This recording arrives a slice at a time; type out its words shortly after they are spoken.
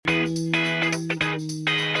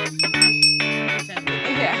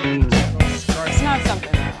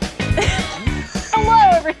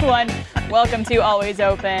Welcome to Always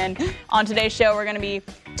Open. On today's show, we're going to be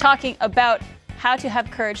talking about how to have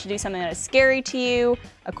courage to do something that is scary to you,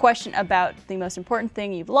 a question about the most important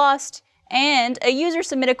thing you've lost, and a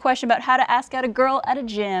user-submitted question about how to ask out a girl at a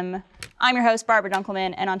gym. I'm your host, Barbara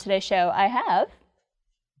Dunkelman, and on today's show, I have...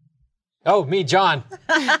 Oh, me, John.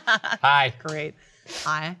 Hi. Great.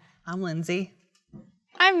 Hi, I'm Lindsay.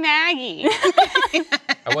 I'm Maggie.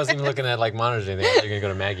 I wasn't even looking at monitors or anything. I thought you were going to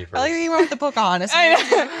go to Maggie first. I like that you went with the Pocahontas.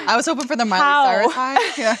 I was hoping for the Miley Cyrus high.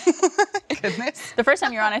 Yeah. Goodness. The first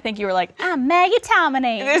time you were on, I think you were like, I'm Maggie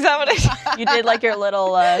Tominey. Is that what I You did like your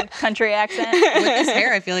little country accent. With this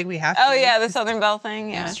hair, I feel like we have to. Oh, yeah, the Southern Belle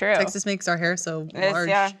thing. Yeah. It's true. Texas makes our hair so large.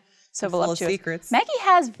 Yeah. So full of voluptuous. secrets. Maggie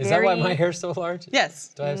has very... Is that why my hair's so large? Yes.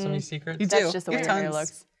 Do I have so many secrets? You do. That's just the way You your have hair tons.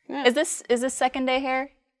 looks. Yeah. Is this second day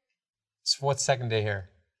hair? What's second day hair?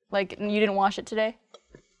 Like, you didn't wash it today?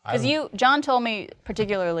 I Because John told me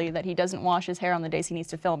particularly that he doesn't wash his hair on the days he needs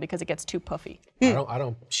to film because it gets too puffy.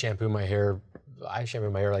 don't shampoo my hair. I shampoo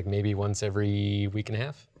my hair maybe once every week and a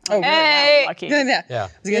half. Oh, really? Hey. Lucky. Yeah. Yeah.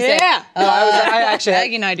 I was gonna say, I actually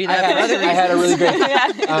Maggie and I do that for other I had a really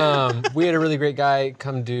reasons. great. We had a really great guy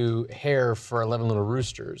come do hair for 11 Little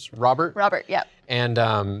Roosters, Robert. Robert, yep. And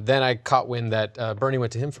then I caught wind that Bernie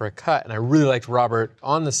went to him for a cut, and I really liked Robert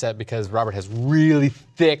on the set because Robert has really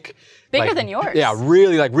thick, Bigger than yours. Yeah,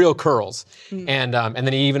 really real curls. And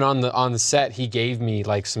then even on the set, he gave me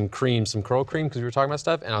some cream, some curl cream, because we were talking about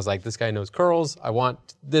stuff, and I was like, this guy knows curls. I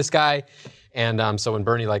want this guy. And so when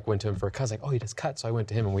Bernie went to him for a cut, I was like, oh, he does cut. So I went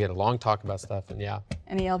to him, and we had a long talk about stuff, and yeah.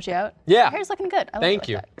 And he helped you out? Yeah. Your hair's looking good. I like Thank it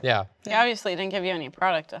you. like that. Yeah. He obviously didn't give you any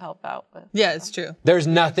product to help out with. Yeah, it's true. There's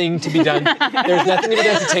nothing to be done. There's nothing to be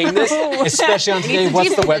done to tame this, especially on today.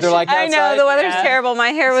 What's the weather like outside? I know, the weather's terrible. My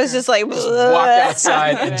hair was just like... Walk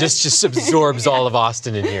outside and just absorbs all of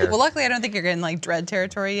Austin in here. Well, luckily, I don't think you're getting dread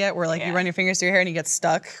territory yet, where you run your fingers through your hair and you get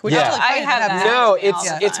stuck. Which Yeah. is really I funny. have that. No,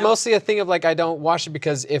 Yeah. it's mostly a thing of I don't wash it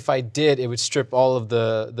because if I did, it would strip all of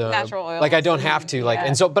the Natural oils. I don't have to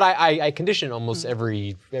and so but I condition almost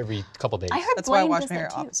every couple days. I heard That's why I Blaine wash does my hair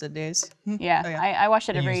that too. opposite days. Yeah, yeah. I wash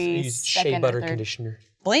it I every use shea second butter or third. conditioner.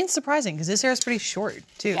 Blaine's surprising because his hair is pretty short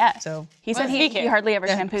too. Yeah. So He said Well, he speaking- hardly ever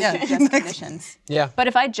shampoos yeah. and just conditions. Yeah. But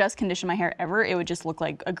if I just condition my hair ever, it would just look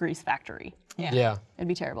like a grease factory. Yeah. It'd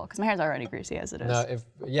be terrible because my hair's already greasy as it is.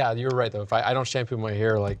 No, you're right though. If I don't shampoo my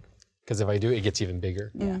hair because if I do, it gets even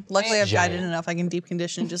bigger. luckily, I've Giant. dyed it enough. I can deep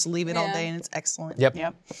condition, just leave it all Yeah. day, and it's excellent. Yep.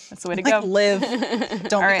 Yep, that's the way to go. Live.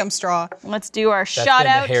 Don't right. become straw. Let's do our That's shout been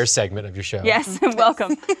out. the hair segment of your show. Yes,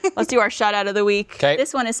 welcome. Let's do our shout out of the week. 'Kay.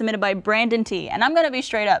 This one is submitted by Brandon T. And I'm going to be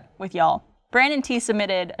straight up with y'all. Brandon T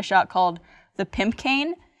submitted a shot called the Pimp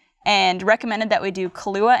Cane and recommended that we do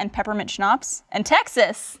Kahlua and peppermint schnapps. And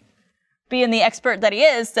Texas, being the expert that he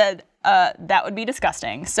is, said that would be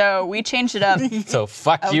disgusting. So we changed it up. So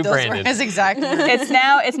fuck you, Those were Brandon. his exact words. It's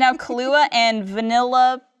now Kahlua and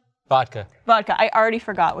vanilla Vodka. vodka. I already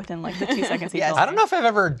forgot within the 2 seconds he Yes. told I me. don't know if I've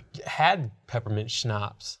ever had peppermint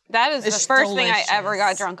schnapps. That is the It's first thing I delicious. ever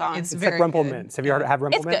got drunk on. It's It's very like Rumple good. Mints. Have you heard have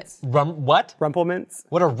Rumple It's good. Mints? What? Rumple Mints?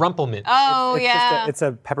 What are rumplemint? oh, It's yeah. just it's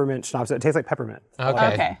a peppermint schnapps. It tastes like peppermint.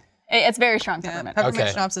 Okay. Okay. It's very strong peppermint. Peppermint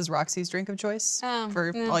Okay. schnapps is Roxy's drink of choice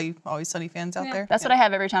for all you Always Sunny fans out there. That's what I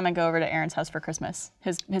have every time I go over to Aaron's house for Christmas.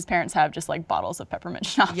 His parents have just bottles of peppermint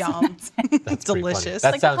schnapps. Yum. That's pretty funny. delicious.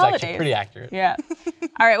 That Like the sounds actually holidays. pretty accurate. Yeah.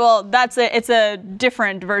 All right, well, that's it. It's a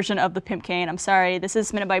different version of the Pimp Cane. I'm sorry. This is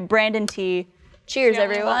submitted by Brandon T. Cheers,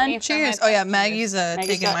 everyone. Cheers. Oh yeah, Maggie's Maggie's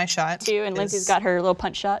taking got my shot. Two, and Lindsay's It's got her little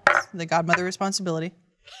punch shot. the godmother responsibility.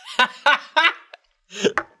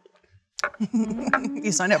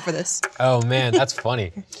 You signed up for this. Oh man, that's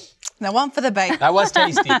funny. Now one for the bait. That was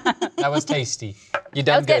tasty. That was tasty. You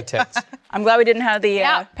done was good. good, Tex. I'm glad we didn't have the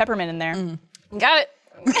Yeah. peppermint in there. Got it.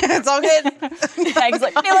 It's all good. Meg's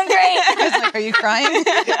like, feeling great. It's like, are you crying?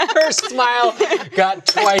 Her smile got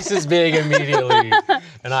twice as big immediately,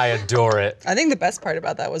 and I adore it. I think the best part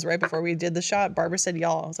about that was right before we did the shot, Barbara said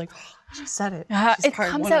y'all. I was like, oh, she said it. She's It part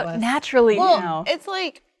comes one of out us. naturally now. It's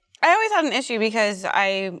I always had an issue because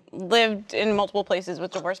I lived in multiple places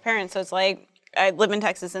with divorced parents. So it's I'd live in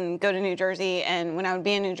Texas and go to New Jersey. And when I would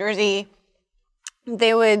be in New Jersey,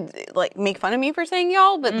 they would make fun of me for saying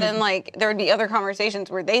y'all. But then there would be other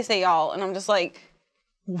conversations where they say y'all. And I'm just like,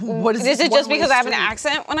 What is is it this just because I have an one-way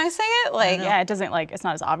accent when I say it? Yeah, it doesn't it's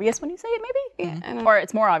not as obvious when you say it, maybe? Yeah, I don't- Or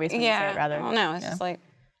it's more obvious when you say yeah, it, rather. I don't know. It's just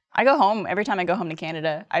I go home, every time I go home to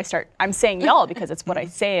Canada, I'm saying y'all because it's what I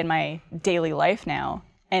say in my daily life now.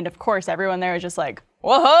 And of course, everyone there is just like,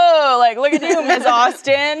 whoa, look at you, Ms.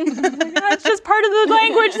 Austin. That's just part of the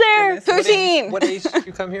language there. poutine. What age did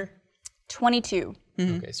you come here? 22.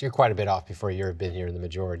 Okay, so you're quite a bit off before you've been here in the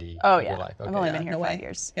majority Oh of yeah, your life. I've Okay. only been here No 5 way.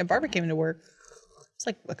 years. Yeah, Barbara came into work. It's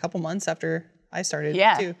like a couple months after I started.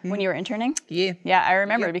 Yeah, too. when you were interning. Yeah. Yeah, I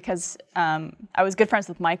remember because I was good friends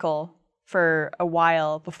with Michael for a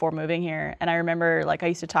while before moving here, and I remember like I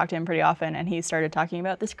used to talk to him pretty often, and he started talking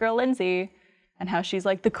about this girl Lindsay and how she's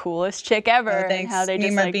like the coolest chick ever, and thanks. how they Me just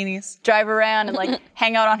and my like beanies. drive around and like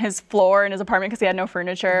hang out on his floor in his apartment because he had no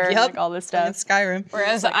furniture, and, like all this Like in stuff. Skyrim.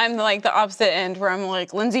 Whereas I'm like the opposite end, where I'm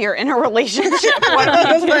like, Lindsay, you're in a relationship. What are I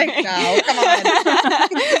you was like, no, come on.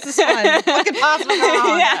 This is fun. What could possibly go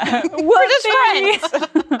wrong? Yeah. We're just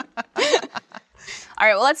friends. All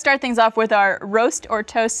right, well, let's start things off with our roast or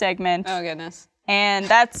toast segment. Oh goodness. And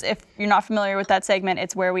that's, if you're not familiar with that segment,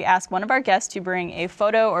 it's where we ask one of our guests to bring a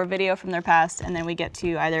photo or video from their past, and then we get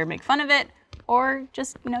to either make fun of it or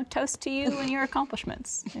just, toast to you and your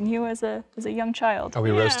accomplishments and you as a young child. Are we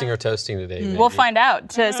roasting or toasting today? We'll find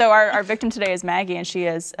out. So our victim today is Maggie, and she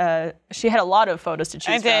had a lot of photos to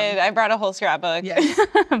choose I did. I brought a whole scrapbook. Yes.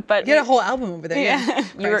 from. But You had a whole album over there.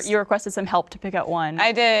 Yeah. you requested some help to pick out one.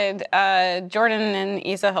 I did. Jordan and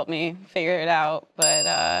Issa helped me figure it out,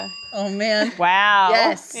 but Oh, man. Wow.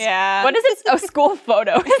 Yes. yeah. What is it? A school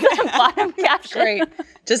photo. Is that bottom caption? Great.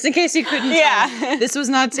 Just in case you couldn't Yeah. tell, this was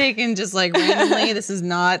not taken just like randomly. This is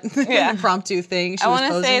not an impromptu thing. She I was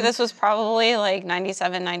want to say posing. this was probably like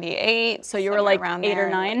 97, 98. So you were somewhere like around 8 or there.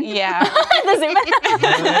 9? Yeah. Doesn't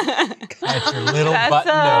matter. Got your little That's,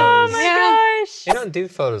 button Oh nose. my Yeah. gosh. They don't do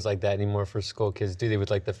photos like that anymore for school kids, do they? With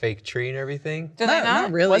like the fake tree and everything? Do they Not, not?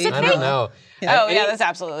 not really. Was it I don't know. Oh, yeah, that's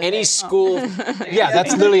absolutely Any fake. school, yeah,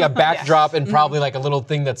 that's literally a backdrop and probably like a little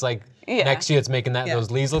thing that's like next to you. It's making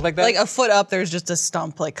those leaves look like that. Like a foot up, there's just a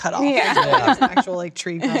stump like cut off. Yeah. There's an actual like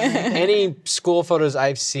tree growing. Any school photos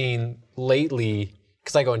I've seen lately,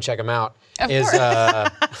 because I go and check them out, is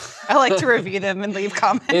I like to review them and leave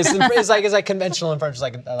comments. is like conventional in front, just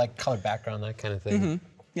like a like colored background, that kind of thing.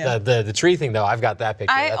 Yeah. The tree thing though, I've got that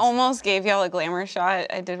picture. I That's almost gave y'all a glamour shot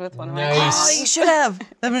I did with one of my nice. Oh, you should have.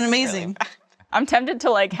 That'd been amazing. I'm tempted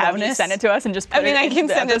to like have you Bonus. send it to us and just put I mean, it I into can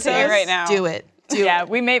the send it to you episodes. right now. Do it. Yeah,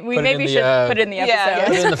 we Put it maybe in should the, put it in the yeah. episode.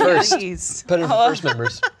 Put it in the first. Jeez. Put it in the first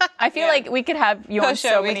members. I feel like we could have you on Post show,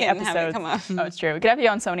 so we many can have it episodes. come up. Oh, it's true. We could have you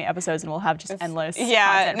on so many episodes, and we'll have just endless.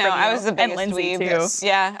 Yeah, content no, from you. I was the and biggest Lindsay dweeb. too. Yes.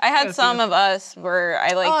 Yeah, I had some of us where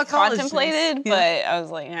I like Oh, college contemplated, days. Yeah. but I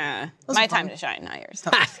was like, my time to shine, not yours.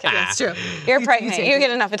 That's true. You're pregnant. take You it. get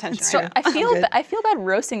enough attention. So right? I feel bad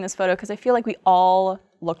roasting this photo because I feel like we all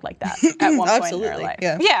looked like that at one point in our Absolutely. life.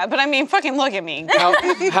 Yeah. Yeah, but I mean, fucking look at me.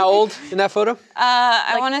 How old in that photo?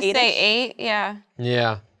 I want to 8-ish? say 8. Yeah.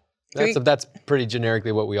 Yeah. That's pretty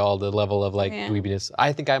generically what we all, the level of like dweebiness.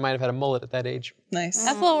 I think I might have had a mullet at that age. Nice.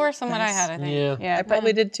 That's a little worse than what I had, I think. Yeah. Yeah, I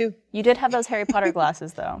probably did too. You did have those Harry Potter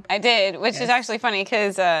glasses though. I did, which is actually funny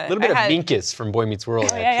because A little bit of Minkus from Boy Meets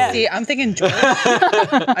World. yeah. See, I'm thinking George.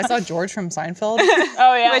 I saw George from Seinfeld.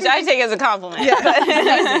 Oh yeah. which I take as a compliment.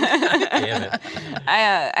 Damn it. I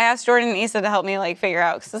asked Jordan and Issa to help me like figure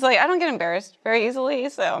out because it's like I don't get embarrassed very easily,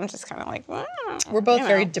 so I'm just kind of like, We're both you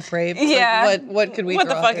very know. depraved. Like, Yeah. what could we? What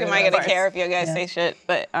the throw out fuck there am I that- gonna care if you guys say shit?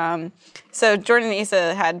 But so Jordan and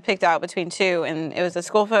Issa had picked out between two, and it was a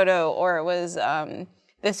school photo or it was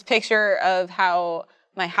this picture of how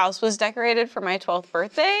my house was decorated for my 12th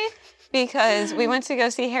birthday. Because we went to go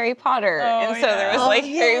see Harry Potter, and so there was like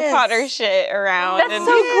Harry yes. Potter shit around. That's and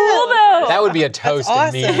so cool though. That would be a toast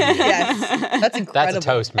Awesome. immediately. Yes. That's incredible. That's a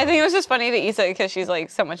toast, I man. think it was just funny to Issa because she's like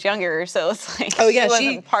so much younger, so it's like Oh, yeah, she she-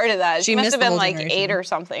 wasn't part of that. She must missed have the been whole like generation. 8 or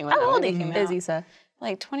something when How that old movie came is out. Issa?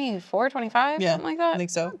 Like 24, 25, Yeah, something like that. I think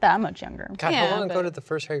so. That much younger. God, Yeah, how long ago but- did the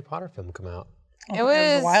first Harry Potter film come out? It was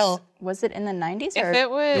a while. Was it in the 90s or? If it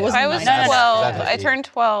was, wasn't I was 90s. 12. That has I to be- turned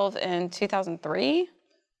 12 in 2003.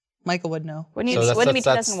 Michael would know. Wouldn't, So you, that's- wouldn't it be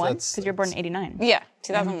that's- 2001? that's- Because you're born in 89. Yeah,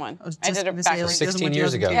 2001. was I just did it gonna say, backwards. like, 16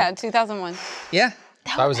 years ago. Yeah, 2001. Yeah.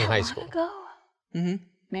 I was in high school. Go. Man,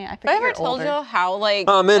 I Have I forget ever you're told older. you how like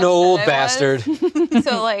I'm an upset old I was? bastard.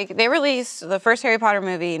 So like they released the first Harry Potter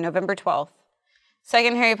movie November 12th.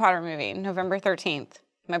 Second Harry Potter movie November 13th.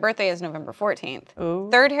 My birthday is November 14th. Ooh.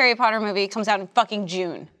 Third Harry Potter movie comes out in fucking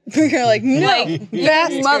June. You're like, no. Like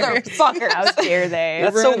bastard. motherfuckers. How dare they?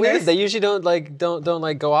 That's so ruined weird. this. They usually don't like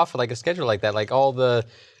go off with like a schedule like that. Like all the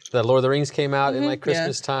Lord of the Rings came out in like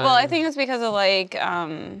Christmas time. Well, I think it's because of like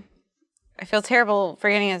I feel terrible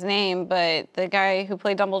forgetting his name, but the guy who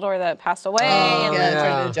played Dumbledore that passed away, and Yeah, then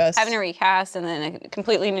trying to adjust. having to recast, and then a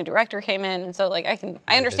completely new director came in, and so like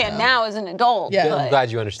I understand now as an adult. Yeah. I'm but- glad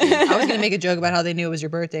you understand. I was gonna make a joke about how they knew it was your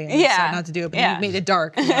birthday and you Yeah. decided not to do it, but Yeah. you made it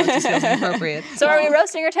dark. You know, it just feels inappropriate. So are we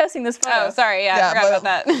roasting or toasting this photo? Oh, sorry, yeah, I forgot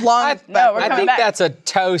about that. Long No, we're I coming think back. that's a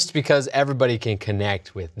toast because everybody can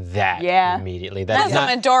connect with that Yeah. immediately. That's That's not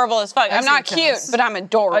I'm adorable as fuck. I'm say not cute, toast. but I'm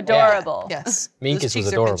adorable. Adorable. Yes. Minkus Those cheeks was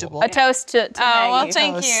are adorable. pinchable. A toast to Oh, well, Maggie.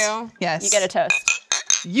 thank Toast. you. Yes. You get a toast.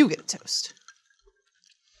 You get a toast.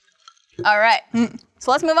 All right.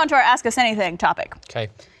 So let's move on to our Ask Us Anything topic. okay.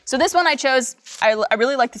 So this one I chose, I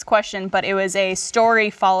really like this question, but it was a story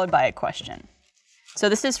followed by a question. So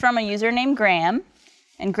this is from a user named Graham.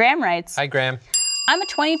 And Graham writes, Hi, Graham. I'm a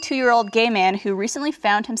 22-year-old gay man who recently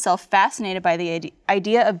found himself fascinated by the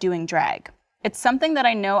idea of doing drag. It's something that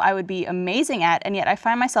I know I would be amazing at, and yet I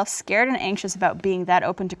find myself scared and anxious about being that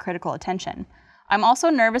open to critical attention. I'm also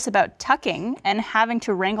nervous about tucking and having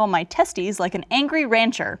to wrangle my testes like an angry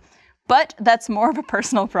rancher, but that's more of a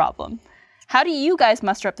personal problem. How do you guys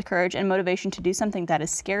muster up the courage and motivation to do something that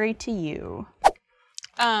is scary to you?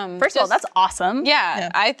 First of all, that's awesome.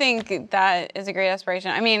 Yeah, I think that is a great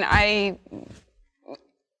aspiration. I mean, I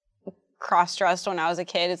cross-dressed when I was a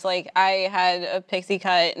kid. It's like I had a pixie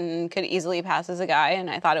cut and could easily pass as a guy, and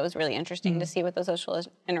I thought it was really interesting to see what the social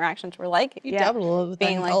interactions were like. You dabbled a little with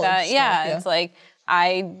being in like college that. stuff, Yeah, it's like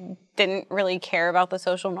I didn't really care about the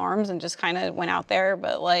social norms and just kind of went out there.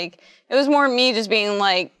 But like, it was more me just being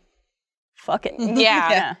like, Fuck it.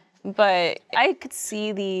 yeah. But I could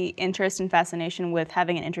see the interest and fascination with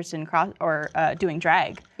having an interest in doing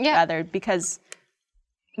drag, Yeah. rather, because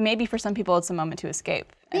maybe for some people it's a moment to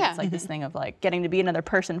escape. And Yeah. it's like this thing of like getting to be another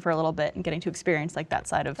person for a little bit and getting to experience like that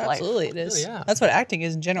side of life. Absolutely, it is. yeah. That's what acting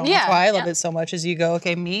is in general. Yeah, That's why I love yeah. it so much. Is you go,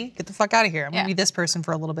 okay, me, get the fuck out of here. I'm Yeah. gonna be this person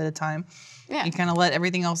for a little bit of time. Yeah. You kind of let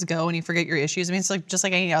everything else go and you forget your issues. I mean, it's like just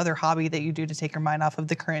like any other hobby that you do to take your mind off of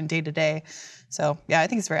the current day to day. So yeah, I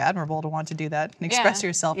think it's very admirable to want to do that and express Yeah.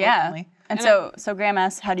 yourself Yeah. openly. And so Graham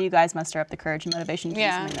asks, how do you guys muster up the courage and motivation to do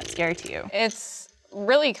Yeah. something that's scary to you? it's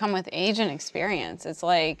really come with age and experience. It's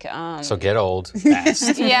like, So get old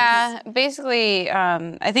fast. yeah, basically,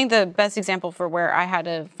 I think the best example for where I had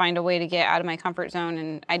to find a way to get out of my comfort zone,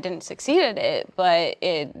 and I didn't succeed at it, but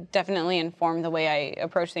it definitely informed the way I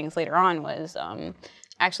approached things later on, was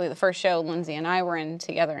actually the first show Lindsay and I were in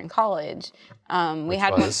together in college. We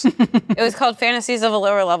had was? one. It was called Fantasies of a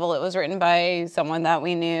Lower Level. It was written by someone that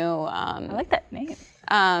we knew. I like that name.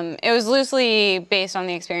 It was loosely based on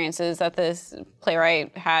the experiences that this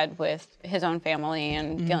playwright had with his own family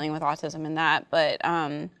and dealing with autism and that. But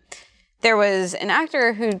there was an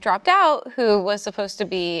actor who dropped out who was supposed to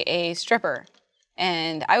be a stripper.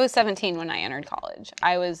 And I was 17 when I entered college.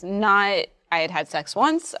 I had had sex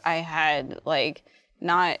once. I had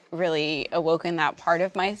not really awoken that part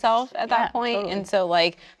of myself at that point. Totally. And so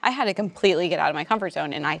I had to completely get out of my comfort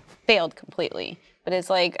zone, and I failed completely. But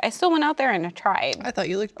it's like, I still went out there and I tried. I thought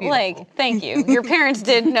you looked beautiful. Thank you. Your parents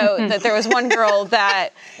did note that there was one girl that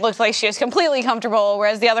looked like she was completely comfortable,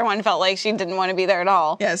 whereas the other one felt like she didn't want to be there at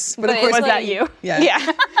all. Yes, But of it's course, Was like- that you? yeah.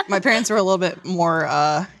 Yeah. My parents were a little bit more,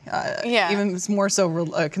 Yeah. even more so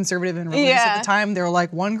conservative and religious at Yeah. the time. They were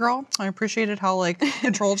like, one girl, I appreciated how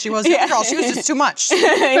controlled she was. The other girl, she was just too much. Too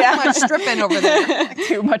much stripping over there.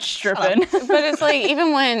 Too much stripping. But it's like,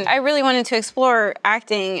 even when I really wanted to explore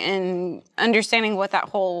acting and understanding what that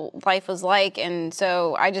whole life was like, and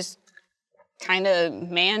so I just kind of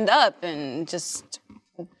manned up and just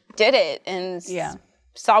did it and Yeah.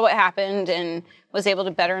 saw what happened and was able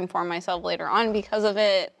to better inform myself later on because of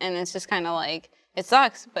it. And it's just kind of like, it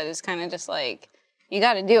sucks, but it's kind of just like, you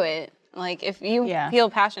got to do it. Like, if you Yeah. feel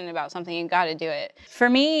passionate about something, you got to do it. For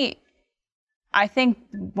me, I think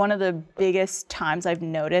one of the biggest times I've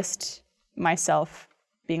noticed myself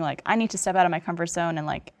being like, I need to step out of my comfort zone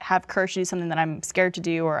and have courage to do something that I'm scared to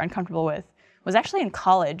do or uncomfortable with was actually in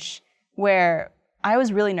college, where I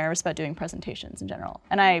was really nervous about doing presentations in general.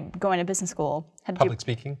 And I, going to business school, had to do Public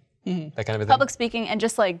speaking? That kind of a thing? public speaking and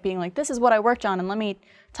just being like, this is what I worked on and let me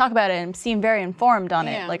talk about it and seem very informed on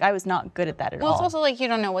Yeah. it. I was not good at that at Well, all. it's also like you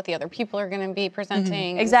don't know what the other people are going to be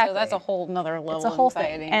presenting. Exactly. So that's a whole nother level It's a whole of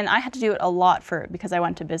anxiety. thing. And I had to do it a lot because I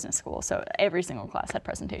went to business school. So every single class had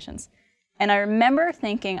presentations. And I remember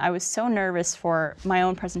thinking I was so nervous for my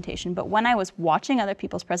own presentation, but when I was watching other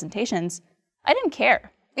people's presentations, I didn't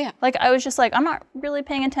care. Yeah. I was just I'm not really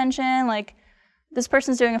paying attention. This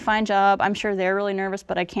person's doing a fine job. I'm sure they're really nervous,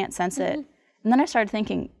 but I can't sense it. And then I started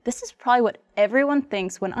thinking, this is probably what everyone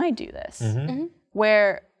thinks when I do this.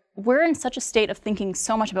 Where we're in such a state of thinking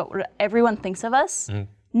so much about what everyone thinks of us,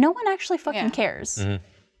 no one actually fucking Yeah. cares.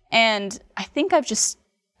 And I think I've just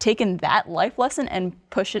taken that life lesson and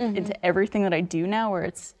pushed it into everything that I do now, where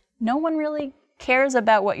it's no one really cares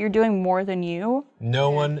about what you're doing more than you. No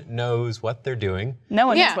one knows what they're doing. No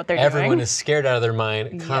one knows what they're Everyone doing. is scared out of their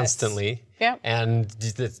mind constantly. Yep. And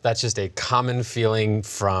that's just a common feeling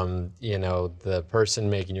from, the person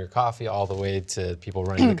making your coffee all the way to people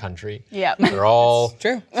running the country. Yeah. They're all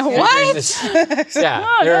True. they're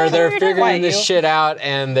figuring Quiet this you. shit out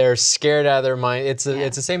and they're scared out of their mind. It's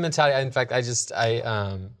the same mentality. In fact, it's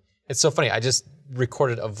so funny. I just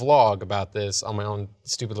recorded a vlog about this on my own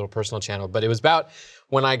stupid little personal channel, but it was about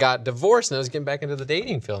when I got divorced and I was getting back into the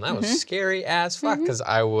dating field. And that was scary as fuck because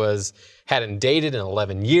I hadn't dated in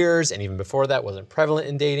 11 years, and even before that wasn't prevalent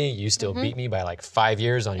in dating. You still beat me by like 5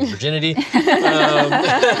 years on your virginity.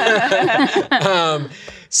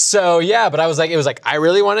 So yeah, but it was like I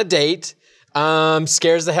really want to date.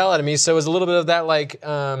 Scares the hell out of me. So it was a little bit of that, like,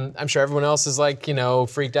 I'm sure everyone else is like,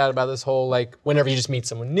 freaked out about this whole, like, whenever you just meet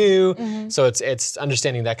someone new. So it's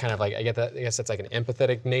understanding that kind of like, I guess that's like an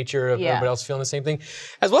empathetic nature of everybody else feeling the same thing,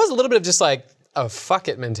 as well as a little bit of just like a fuck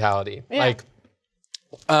it mentality. Like,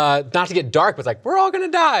 not to get dark, but like, we're all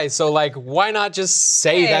gonna die. So like, why not just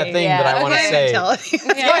say that thing that I want to say? Mentality.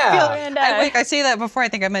 Yeah. I say that before. I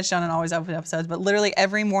think I mentioned on an Always Open episodes, but literally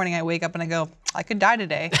every morning I wake up and I go, I could die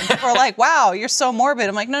today. And people are like, wow, you're so morbid.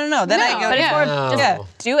 I'm like, no. Then I go, But it's more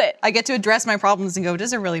just do it. I get to address my problems and go,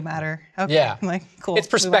 does it really matter? Okay. Yeah. I'm like, cool. It's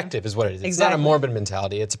perspective is what it is. It's not a Exactly. morbid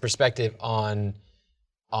mentality. It's a perspective on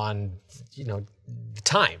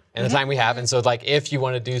time and the time we have. And so like, if you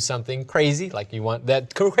want to do something crazy, like you want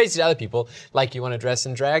that crazy to other people, like you want to dress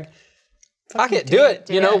and drag, fuck it, do it.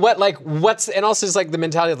 And also just like the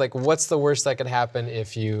mentality of like, what's the worst that could happen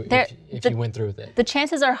if you went through with it? The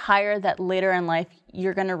chances are higher that later in life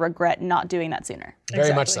you're going to regret not doing that sooner.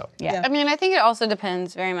 Very much so. Yeah. I mean, I think it also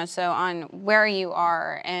depends very much so on where you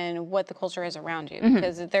are and what the culture is around you,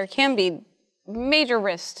 because there can be major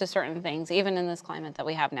risks to certain things, even in this climate that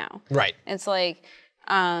we have now. Right. It's like,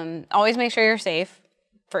 always make sure you're safe,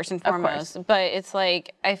 first and foremost. But it's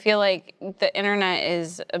like, I feel like the internet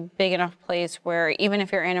is a big enough place where even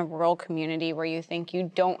if you're in a rural community where you think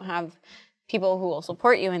you don't have people who will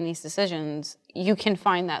support you in these decisions, you can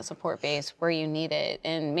find that support base where you need it.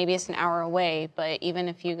 And maybe it's an hour away, but even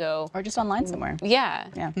if you go... Or just online somewhere. Yeah.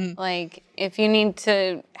 Like, if you need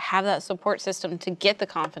to have that support system to get the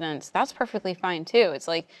confidence, that's perfectly fine too. It's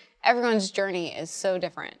like, everyone's journey is so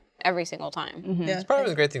different every single time. It's part of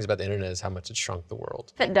the great things about the internet is how much it shrunk the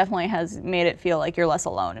world. It definitely has made it feel like you're less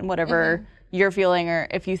alone in whatever you're feeling, or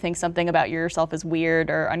if you think something about yourself is weird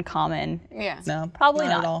or uncommon. Yeah. No, Probably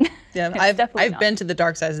not not. at all. Yeah, I've been to the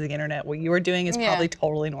dark sides of the internet. What you are doing is probably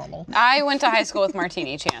totally normal. I went to high school with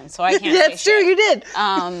Martini Chan, so I can't That's say true, shit. you did.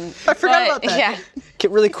 I forgot about that. Yeah.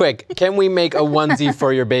 Really quick, can we make a onesie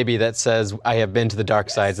for your baby that says, I have been to the dark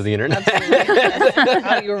sides of the internet? That's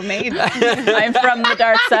how you were made. I'm from the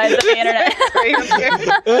dark side of the internet.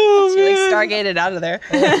 It's really stargated out of there.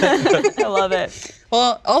 I love it.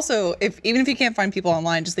 Well, also, even if you can't find people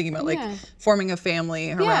online, just thinking about like forming a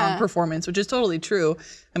family around performance, which is totally true.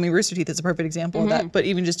 I mean, Rooster Teeth is a perfect example of that. But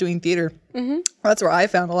even just doing theater, that's where I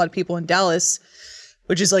found a lot of people in Dallas,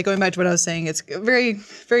 which is like going back to what I was saying. It's very,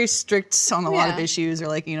 very strict on a lot of issues, or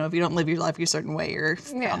like, if you don't live your life a certain way, you're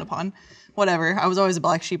frowned upon. Whatever. I was always a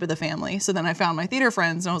black sheep of the family. So then I found my theater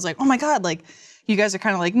friends, and I was like, oh my God, like, you guys are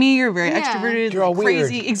kind of like me. You're very extroverted. You're all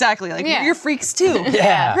crazy. weird. Exactly. Like, you're freaks too.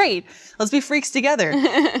 Yeah. Great. Let's be freaks together.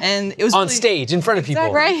 And it was On really, stage, in front of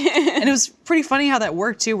people. Right? and it was pretty funny how that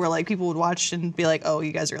worked too, where like people would watch and be like, oh,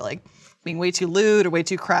 you guys are like being way too lewd or way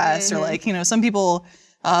too crass, or like, some people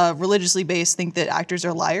religiously based think that actors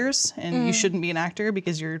are liars and you shouldn't be an actor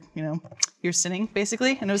because you're sinning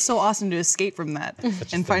basically. And it was so awesome to escape from that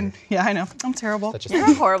and find, I know, I'm terrible. You're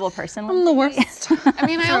a horrible person. I'm the worst. I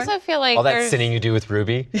mean, I also feel like All that there's... sinning you do with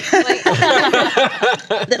Ruby. Like,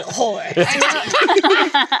 Little whore.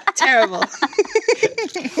 Terrible.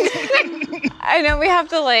 I know we have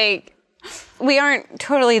to we aren't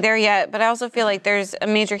totally there yet, but I also feel like there's a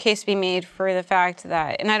major case to be made for the fact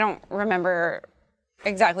that, and I don't remember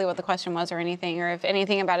exactly what the question was or anything, or if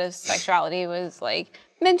anything about his sexuality was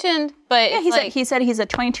mentioned, but He said he's a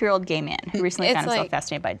 22-year-old gay man who recently found himself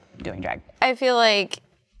fascinated by doing drag. I feel like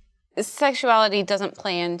sexuality doesn't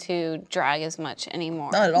play into drag as much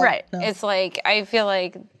anymore. Not at all. Right. No. It's I feel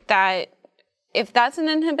like that, if that's an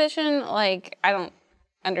inhibition, I don't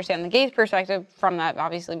understand the gay perspective from that,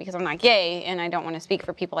 obviously, because I'm not gay and I don't want to speak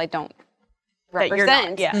for people I don't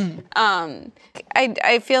represent. That you're not,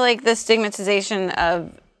 I feel like the stigmatization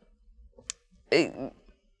of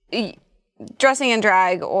dressing in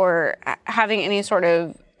drag or having any sort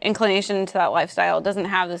of inclination to that lifestyle. It doesn't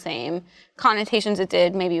have the same connotations it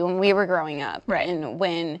did maybe when we were growing up. Right. And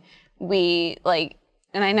when we like,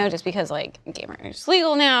 and I know just because like gay marriage is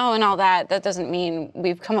legal now and all that, that doesn't mean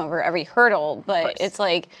we've come over every hurdle, but it's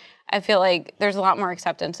like, I feel like there's a lot more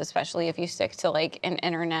acceptance, especially if you stick to like an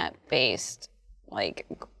internet-based like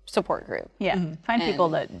support group. Yeah, find people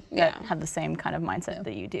that yeah. have the same kind of mindset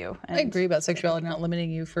that you do. And I agree about sexuality not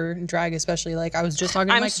limiting you for drag, especially. Like, I was just talking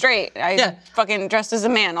to I'm straight. I fucking dressed as a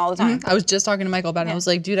man all the time. I was just talking to Michael about it. I was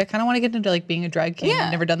like, dude, I kind of want to get into like being a drag king. Yeah.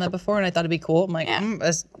 I've never done that before, and I thought it'd be cool. I'm like,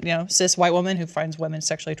 as cis white woman who finds women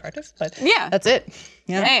sexually attractive, but that's it.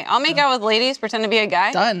 Yeah. Hey, I'll make out with ladies, pretend to be a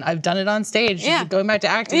guy. Done. I've done it on stage. Yeah. Going back to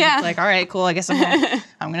acting. Yeah. Like, all right, cool. I guess I'm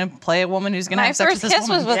gonna play a woman who's gonna My have sex first with this kiss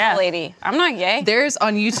woman. was with a lady. I'm not gay. There's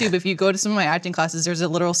on YouTube, if you go to some of my acting classes, there's a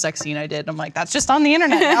literal sex scene I did. I'm like, that's just on the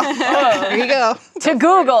internet now. There you go. to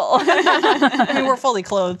Google. I mean, we're fully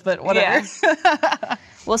clothed, but whatever.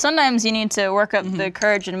 Well, sometimes you need to work up the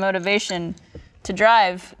courage and motivation to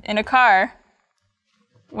drive in a car.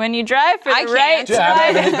 When you drive for the right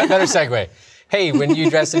Better segue. Hey, when you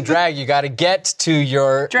dress in drag, you got to get to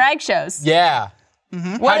your drag shows Yeah.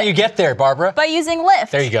 How do you get there, Barbara? by using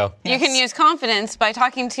Lyft. There you go. You can use confidence by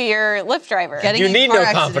talking to your Lyft driver. Getting You in need car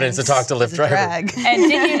no confidence to talk to accidents Lyft is a driver. drag. And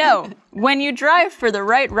did you know, when you drive for the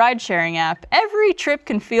right ride-sharing app, every trip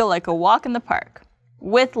can feel like a walk in the park.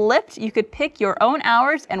 With Lyft, you could pick your own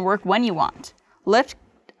hours and work when you want. Lyft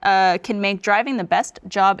can make driving the best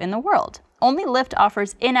job in the world. Only Lyft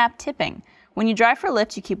offers in-app tipping. When you drive for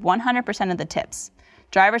Lyft, you keep 100% of the tips.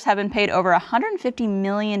 Drivers have been paid over $150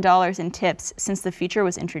 million in tips since the feature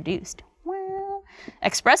was introduced. Well,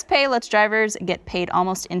 Express Pay lets drivers get paid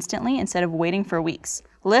almost instantly instead of waiting for weeks.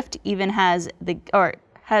 Lyft even has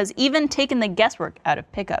even taken the guesswork out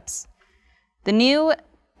of pickups. The new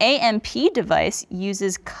AMP device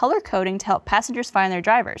uses color coding to help passengers find their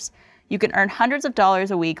drivers. You can earn hundreds of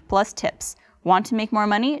dollars a week plus tips. Want to make more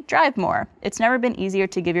money? Drive more. It's never been easier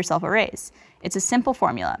to give yourself a raise. It's a simple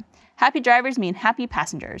formula. Happy drivers mean happy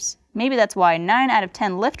passengers. Maybe that's why 9 out of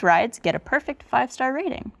 10 Lyft rides get a perfect 5-star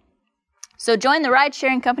rating. So join the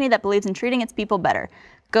ride-sharing company that believes in treating its people better.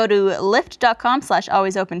 Go to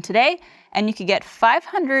lyft.com/alwaysopen today, and you could get a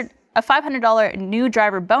 $500 new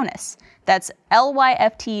driver bonus. That's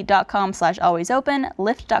lyft.com/alwaysopen,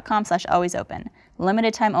 lyft.com/alwaysopen.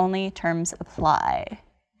 Limited time only, terms apply.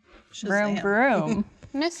 Vroom, vroom.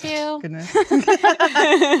 Miss you. Goodness. All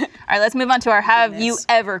right, let's move on to our Have You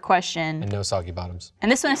Ever question. And no soggy bottoms.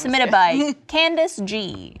 And this one is submitted by Candace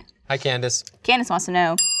G. Hi, Candace. Candace wants to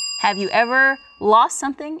know, have you ever lost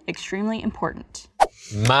something extremely important?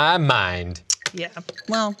 My mind. Yeah.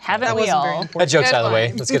 Well, Haven't that we wasn't all? very That important. joke's Good out of the way.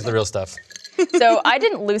 one. Let's get to the real stuff. So I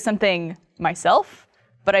didn't lose something myself,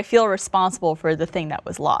 but I feel responsible for the thing that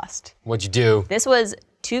was lost. What'd you do? This was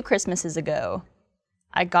 2 Christmases ago.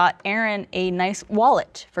 I got Aaron a nice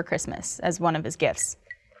wallet for Christmas as one of his gifts.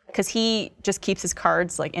 Because he just keeps his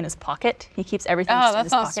cards like in his pocket. He keeps everything Oh, in that's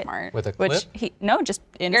his not pocket. smart. With a clip? Which just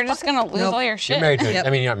in You're his just pocket. gonna lose all your shit. You're married to Yep. I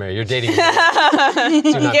mean, you're not married. You're dating. Do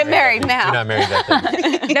not Get married that thing. now. Do not marry that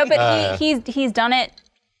thing. No, but he's done it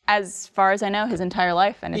as far as I know his entire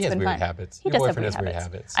life, and it's He has been weird fine. habits. He Your does have boyfriend weird has weird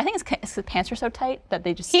habits. habits. I think his pants are so tight that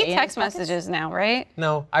they just He stay in text his pockets. messages now, right?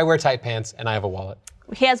 No, I wear tight pants and I have a wallet.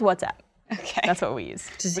 He has WhatsApp. Okay. That's what we use,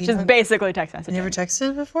 Does which he is not- basically text messaging. You never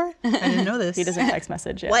texted before? I didn't know this. He doesn't text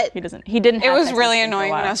message. Yeah. What? He doesn't. He didn't. It have was text really messaging for a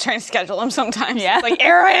annoying when while. I was trying to schedule him sometimes. Yeah. It's like,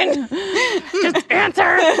 Aaron, just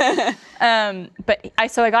answer. But I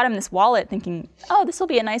got him this wallet thinking, oh, this will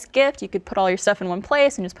be a nice gift. You could put all your stuff in one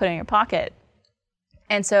place and just put it in your pocket.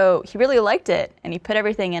 And so he really liked it, and he put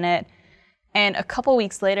everything in it. And a couple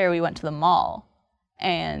weeks later, we went to the mall,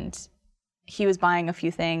 and he was buying a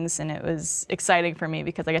few things, and it was exciting for me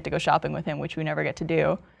because I get to go shopping with him, which we never get to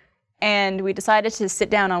do. And we decided to sit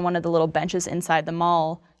down on one of the little benches inside the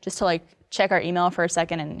mall just to like check our email for a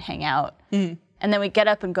second and hang out. And then we get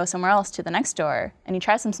up and go somewhere else to the next store, and he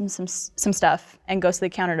tries some stuff and goes to the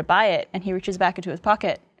counter to buy it, and he reaches back into his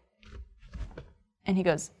pocket, and he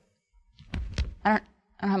goes, I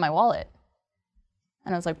don't have my wallet.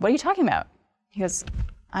 And I was like, what are you talking about? He goes,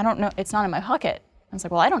 I don't know, it's not in my pocket. I was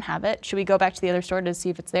like, well, I don't have it. Should we go back to the other store to see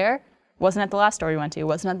if it's there? Wasn't at the last store we went to,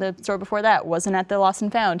 wasn't at the store before that, wasn't at the Lost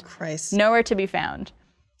and Found. Christ. Nowhere to be found.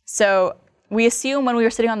 So we assume when we were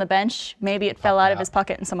sitting on the bench, maybe it fell out of his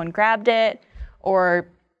pocket and someone grabbed it, or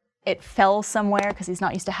it fell somewhere because he's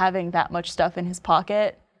not used to having that much stuff in his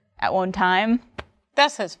pocket at one time.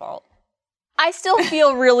 That's his fault. I still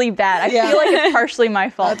feel really bad. I feel like it's partially my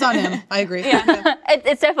fault. That's on him. I agree.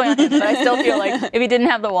 It's definitely on him, but I still feel like if he didn't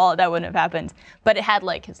have the wallet, that wouldn't have happened. But it had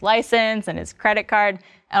like his license and his credit card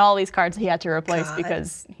and all these cards he had to replace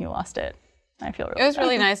because he lost it. I feel really It was bad.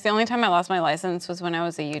 really nice. The only time I lost my license was when I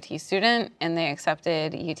was a UT student, and they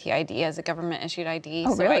accepted UT ID as a government-issued ID,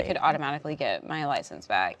 so I really? could automatically get my license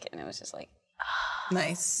back. And it was just like,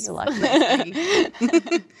 Nice. You're lucky.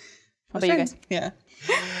 What about you guys? Yeah.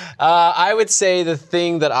 I would say the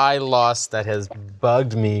thing that I lost that has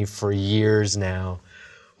bugged me for years now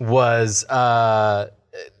was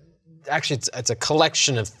actually it's a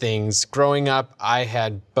collection of things. Growing up, I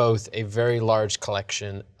had both a very large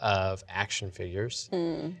collection of action figures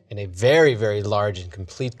and a very, very large and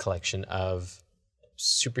complete collection of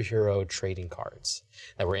superhero trading cards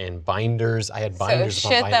that were in binders. I had so binders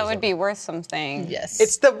upon shit binders that of would them. be worth something. Yes.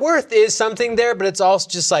 It's the worth is something there, but it's also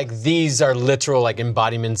just like these are literal like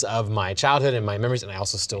embodiments of my childhood and my memories, and I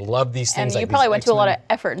also still love these And things. you like probably these went to a lot of X-Men.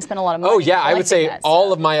 effort and spent a lot of money. Oh yeah, I would say collecting that all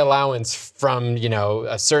stuff. of my allowance from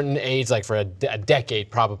a certain age, like for a decade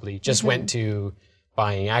probably, just went to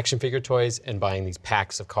buying action figure toys and buying these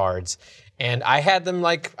packs of cards. And I had them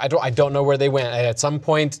like I don't know where they went. At some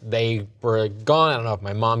point they were gone. I don't know if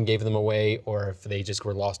my mom gave them away or if they just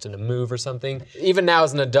were lost in a move or something. Even now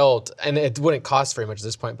as an adult, and it wouldn't cost very much at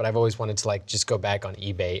this point, but I've always wanted to like just go back on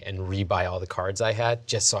eBay and rebuy all the cards I had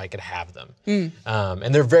just so I could have them.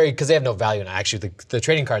 And they're because they have no value. And actually, the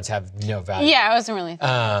trading cards have no value. Yeah, I wasn't really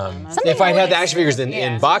thinking If I'd had the action figures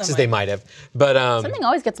in boxes, they might have. But Something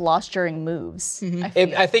always gets lost during moves.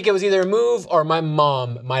 I think it was either a move or my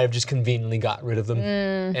mom might have just conveniently got rid of them.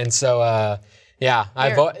 And so,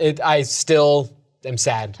 I still am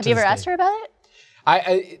sad. Have you ever asked her about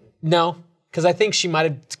it? No, because I think she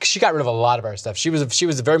got rid of a lot of our stuff. She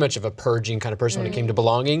was very much of a purging kind of person when it came to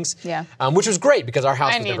belongings. Yeah. Which was great because our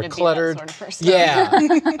house I was need never to be that cluttered. sort of person. Yeah.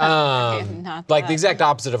 Not Like that. the exact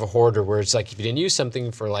opposite of a hoarder, where it's like if you didn't use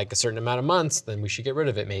something for like a certain amount of months, then we should get rid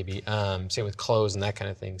of it maybe. Same with clothes and that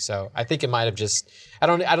kind of thing. So I think it might have just I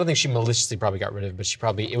don't think she maliciously probably got rid of it,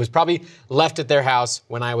 but it was probably left at their house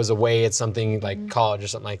when I was away at something like college or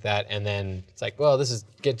something like that, and then it's like, well, just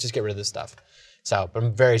get rid of this stuff. So, but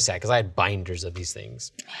I'm very sad because I had binders of these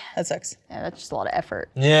things. That sucks. Yeah, that's just a lot of effort.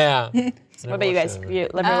 Yeah. What about you guys? You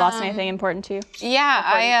ever lost anything important to you?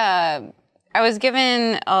 Yeah, I was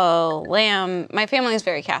given a lamb. My family is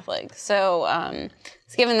very Catholic, so I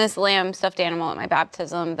was given this lamb stuffed animal at my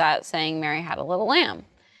baptism that saying Mary had a little lamb,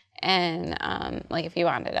 and like if you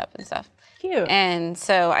wound it up and stuff. Cute. And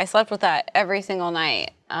so I slept with that every single night.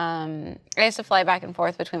 I used to fly back and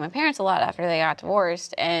forth between my parents a lot after they got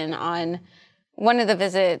divorced, and on one of the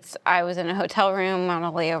visits, I was in a hotel room on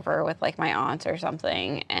a layover with like my aunt or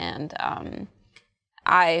something, and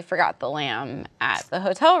I forgot the lamb at the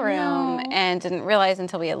hotel room and didn't realize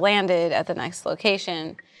until we had landed at the next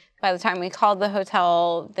location. By the time we called the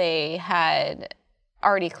hotel, they had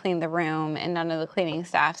already cleaned the room, and none of the cleaning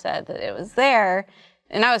staff said that it was there.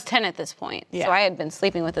 And I was 10 at this point, so I had been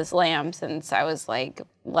sleeping with this lamb since I was like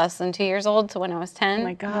less than 2 years old to when I was 10. Oh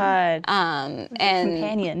my God. And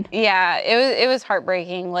companion. yeah, it was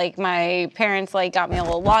heartbreaking. Like my parents like got me a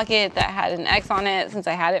little locket that had an X on it since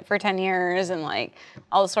I had it for 10 years and like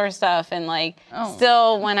all this sort of stuff. And like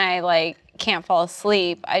still when I like can't fall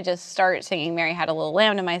asleep, I just start singing Mary Had a Little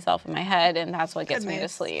Lamb to myself in my head, and that's what gets me to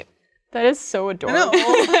sleep. That is so adorable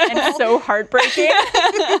and so heartbreaking.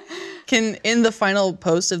 In the final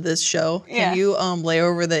post of this show, can you lay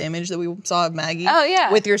over the image that we saw of Maggie? Oh,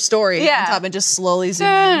 yeah. With your story Yeah. on top and just slowly zoom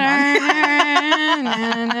in.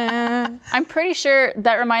 I'm pretty sure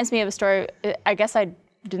that reminds me of a story. I guess I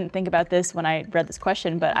didn't think about this when I read this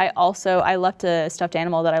question, but I left a stuffed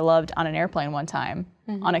animal that I loved on an airplane one time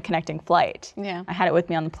on a connecting flight. Yeah. I had it with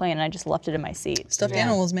me on the plane and I just left it in my seat. Stuffed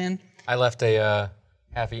animals, man. I left a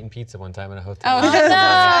half-eaten pizza one time in a hotel. Oh, no.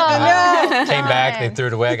 Came back, they threw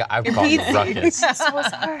it away. I called it ruckus. So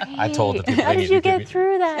sorry. I told the people How they did needed you to give get me.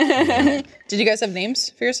 through that? Did you guys have names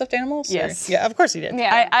for your stuffed animals? Yes. Yeah, of course you did.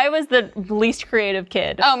 Yeah. I was the least creative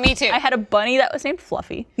kid. Oh, me too. I had a bunny that was named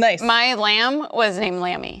Fluffy. Nice. My lamb was named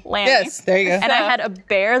Lammy. Lammy. Yes, there you go. And I had a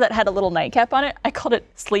bear that had a little nightcap on it. I called it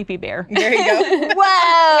Sleepy Bear. There you go.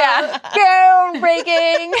 Wow!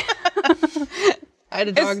 Groundbreaking! I had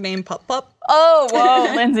a dog named Pup Pup. Oh,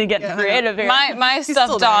 whoa, Lindsay getting creative here. My still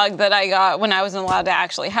stuffed there. dog that I got when I wasn't allowed to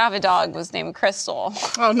actually have a dog was named Crystal.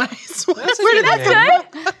 Oh, nice. Where did that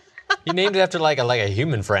go? You named it after like a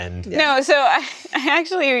human friend. No, so I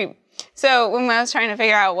actually, so when I was trying to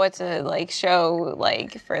figure out what to like show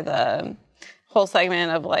like for the whole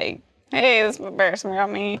segment of like, hey, this is embarrassing about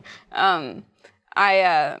me,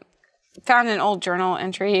 found an old journal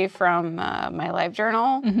entry from my live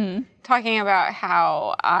journal talking about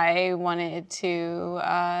how I wanted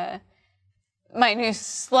to. My new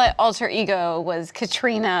slut alter ego was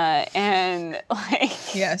Katrina, and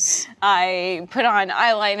like Yes. I put on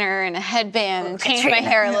eyeliner and a headband and changed my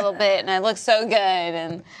hair a little bit, and I look so good.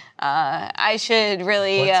 And I should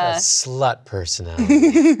really. What's a slut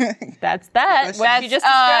personality? That's that. What you just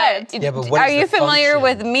described. Yeah, but what are is you the familiar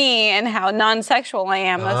function? with me and how non-sexual I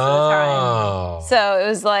am most of the time? Oh. So it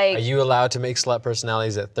was like. Are you allowed to make slut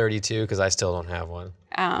personalities at 32? Because I still don't have one.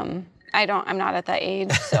 I'm not at that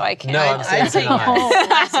age, so I can't. No, I'm saying I'd say you're not. no,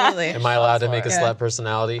 absolutely. Am I allowed to make a slut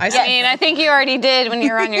personality? I I mean, I think you already did when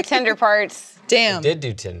you were on your Tinder parts. Damn. did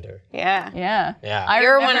do Tinder. Yeah. Yeah. Yeah. I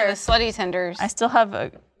You're one of remember- the slutty Tinders. I still have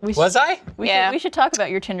a. Was I? Yeah. We should talk about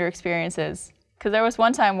your Tinder experiences. Because there was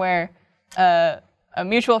one time where a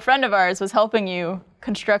mutual friend of ours was helping you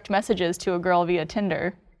construct messages to a girl via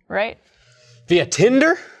Tinder, right? Via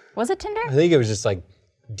Tinder? Was it Tinder? I think it was just like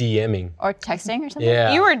DMing. Or texting or something?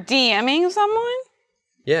 Yeah. You were DMing someone?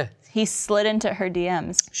 Yeah. He slid into her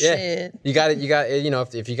DMs. Yeah. Shit. You got it. You know,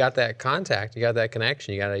 if you got that contact, you got that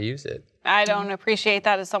connection, you got to use it. I don't appreciate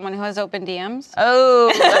that as someone who has open DMs.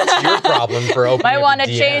 Oh, That's your problem for opening might up want a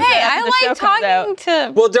to DM. change Hey, that after the I show like comes out. talking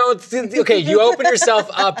to. Well, don't. Okay, you open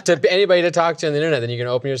yourself up to anybody to talk to on the internet, then you're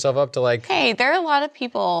gonna open yourself up to like. Hey, there are a lot of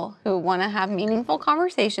people who want to have meaningful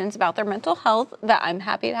conversations about their mental health that I'm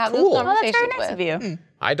happy to have Cool. those Well, Well, that's conversations very nice with. of you.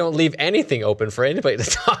 I don't leave anything open for anybody to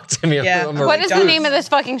talk to me. Yeah. I'm a What is the recluse. name of this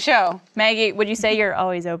fucking show? Maggie, would you say you're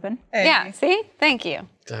always open? Yeah, see? Thank you.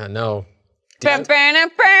 No.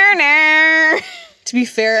 To be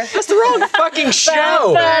fair, That's the wrong fucking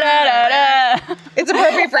show. it's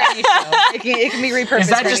appropriate for any show. It can be repurposed. Is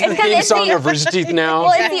that for just any- the theme song of Rooster Teeth now?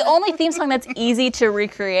 Well, it's the only theme song that's easy to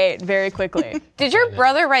recreate very quickly. Did your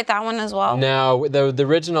brother write that one as well? No, the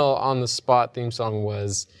original on the spot theme song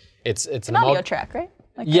was it's an An audio track, right?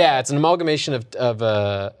 Like Yeah, it's an amalgamation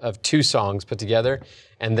of two songs put together,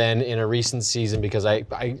 and then in a recent season, because I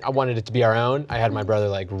wanted it to be our own, I had my brother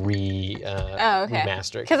like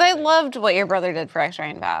remaster it. Because I loved what your brother did for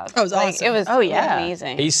X-Ray and Valve. Oh, it was awesome. It was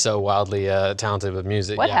amazing. He's so wildly talented with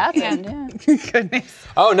music. What yeah. happened? Yeah. Goodness.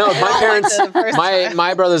 Oh no, my parents, the first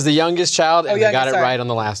my brother's the youngest child, and they youngest, got it sorry. right on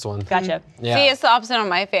the last one. Gotcha. Yeah. See, it's the opposite on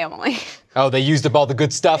my family. Oh, they used up all the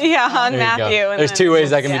good stuff. Yeah, on There you go. Matthew, and There's then two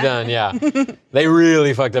ways that it's- can be done. Yeah, they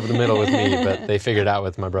really fucked up in the middle with me, but they figured it out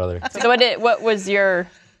with my brother. So what was your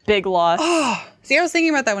big loss? See, I was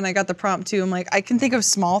thinking about that when I got the prompt too. I'm like, I can think of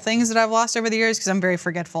small things that I've lost over the years because I'm very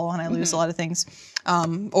forgetful and I lose a lot of things.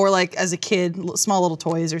 Or like as a kid, small little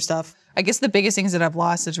toys or stuff. I guess the biggest things that I've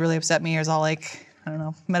lost that's really upset me is all like, I don't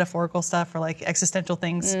know, metaphorical stuff or like existential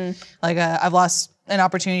things. Like I've lost an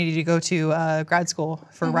opportunity to go to grad school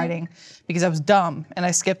for writing because I was dumb and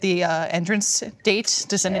I skipped the entrance date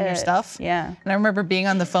to send in your stuff. Yeah. And I remember being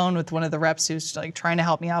on the phone with one of the reps who's like trying to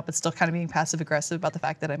help me out, but still kind of being passive aggressive about the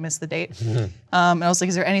fact that I missed the date. And I was like,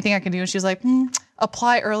 "Is there anything I can do?" And she was like,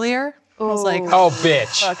 "Apply earlier." I was like, Oh,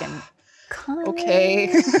 bitch. Fucking. "Okay."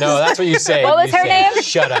 No, that's what you say. What was You her say, name?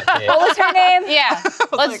 Shut up, bitch. What was her name? Yeah,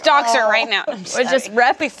 let's dox her right now. I'm Or just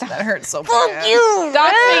rep. That hurts so bad.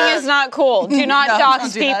 Doxing is not cool. Do not No, dox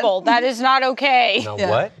don't do that. people. That is not okay. No, Yeah.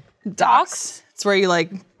 what? Dox? It's where you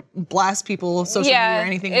like blast people social media or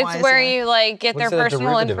anything. it's wise, where yeah. you like get What's their that a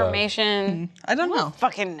personal derivative of? information. I don't know.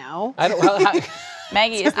 Fucking no. I don't. How,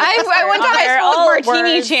 Maggie is the I went to expert high on school all with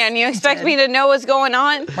Martini words. Chan. You expect me to know what's going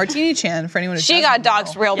on? Martini Chan, for anyone who She doesn't got know.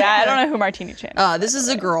 doxed real Yeah, I bad. don't know who Martini Chan is. This is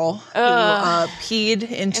a girl who peed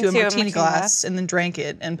into a martini glass and then drank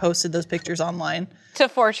it and posted those pictures online. To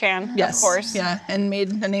 4chan, Yes, of course. Yeah, and made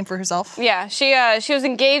a name for herself. Yeah, she was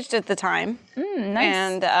engaged at the time.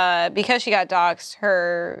 Nice. And because she got doxxed,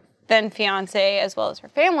 her then fiance as well as her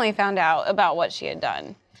family found out about what she had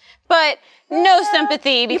done. But no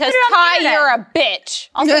sympathy because put it on Ty, the internet. you're a bitch.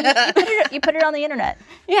 Also, you put it on the internet.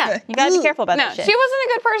 Yeah. You gotta be careful about No, that shit. she wasn't a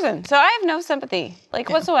good person, so I have no sympathy,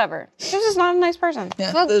 whatsoever. She was just not a nice person.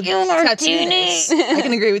 Yeah, Fuck the you, Martini. tattoos. I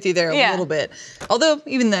can agree with you there a Yeah. little bit. Although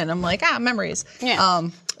even then, I'm like, memories. Yeah.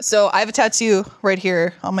 So I have a tattoo right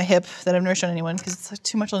here on my hip that I've never shown anyone because it's like,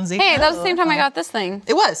 too much on Zayden. Hey, that was the same time I got this thing.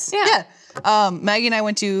 It was. Yeah. Yeah. Maggie and I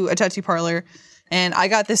went to a tattoo parlor, and I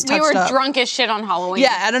got this We touched were up. drunk as shit on Halloween.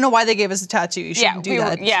 Yeah, I don't know why they gave us a tattoo. You Yeah, shouldn't do we were,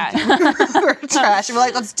 that. yeah. We're trash. We're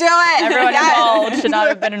like, let's do it. Everyone Yes. involved should not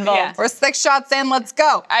have been involved. Yeah. We're 6 shots in. Let's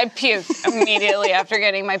go. I puked immediately after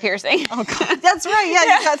getting my piercing. Oh God, that's right.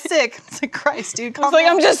 Yeah, you got sick. It's like Christ, dude. Calm It's like,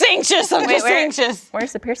 down. I'm just anxious. I'm just anxious.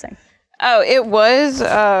 Where's the piercing? Oh, it was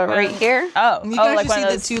right here. Oh, You can like actually one see of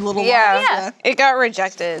the those. 2 little Yeah. lines. It got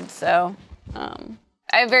rejected, so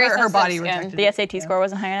I have very her sensitive body skin. rejected The SAT score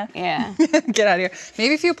wasn't high enough. Yeah. Get out of here.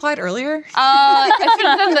 Maybe if you applied earlier, I should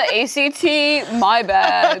have done the ACT. My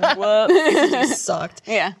bad. it sucked.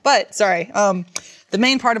 Yeah. But sorry. The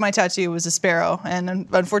main part of my tattoo was a sparrow, and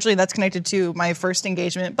unfortunately, that's connected to my first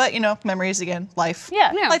engagement. But memories again, life.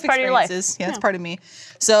 Yeah, life part of your life. experiences. Yeah, it's part of me.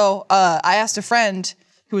 So I asked a friend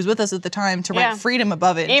who was with us at the time to write freedom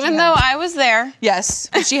above it. Even though I was there. Yes,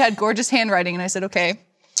 but she had gorgeous handwriting, and I said, okay,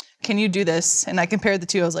 can you do this? And I compared the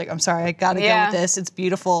two. I was like, I'm sorry, I gotta go with this. It's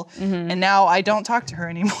beautiful. And now I don't talk to her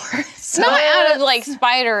anymore. So, Not out of like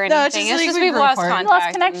spite or anything. No, it's just like we we've grew lost apart. contact.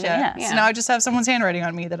 Lost connection, and- yeah. so now I just have someone's handwriting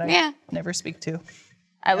on me that I never speak to.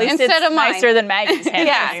 At least Instead it's of mine. nicer than Maggie's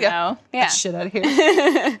handwriting, though. Yeah. Shit out of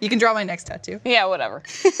here. You can draw my next tattoo. Yeah, whatever.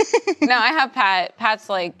 No, I have Pat. Pat's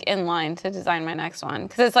like in line to design my next one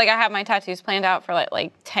because it's like I have my tattoos planned out for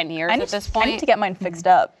like 10 years at this point. I need to get mine fixed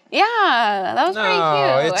up. Yeah, that was pretty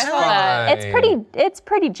cute. it's I saw that. fine. It's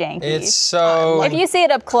pretty janky. It's so. if you see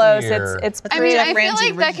it up close, clear. it's I pretty. mean, I feel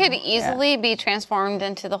Ramsey like that could original. easily be transformed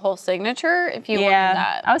into the whole signature if you wanted yeah,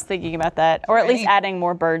 that. I was thinking about that, or at least Right. adding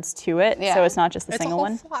more birds to it, Yeah. so it's not just a It's a single whole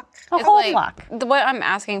one. flock. A It's whole like, flock. What I'm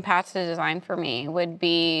asking Pat to design for me would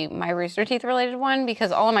be my Rooster Teeth related one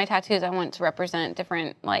because all of my tattoos I want to represent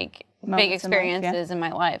different like big Moments in life, yeah. experiences in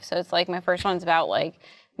my life. So it's like my first one's about like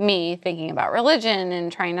me thinking about religion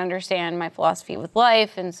and trying to understand my philosophy with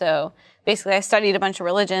life. And so basically I studied a bunch of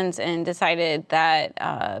religions and decided that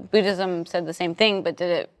Buddhism said the same thing, but did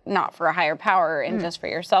it not for a higher power and just for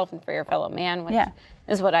yourself and for your fellow man, which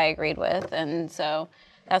is what I agreed with. And so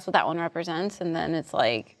that's what that one represents. And then it's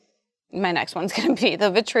like, my next one's going to be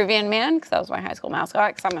the Vitruvian Man because that was my high school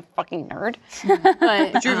mascot because I'm a fucking nerd.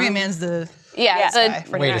 But, Vitruvian Man's the yeah, guy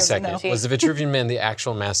for Wait anyone a who second. doesn't know. Was the Vitruvian Man the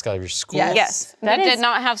actual mascot of your school? Yes. yes, That it is- did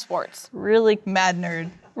not have sports. Really, Mad nerd.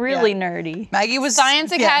 really Yeah. nerdy. Maggie was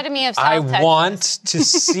Science Academy of South I Texas. want to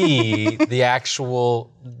see the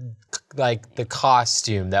actual, like the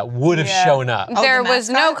costume that would have shown up. There the was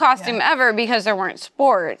no mascot? costume ever because there weren't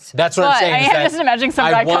sports. That's what I'm But saying. I is am that just imagining some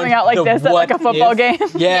I guy want coming out like the this at like a what football if- game.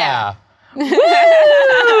 Yeah.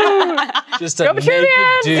 Just a naked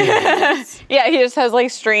dude. Yeah, he just has like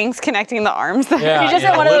strings connecting the arms. Yeah, He's just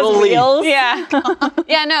yeah, in one of little those leaf. wheels. Yeah.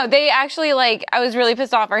 Yeah, no, they actually like, I was really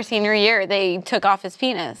pissed off our senior year. They took off his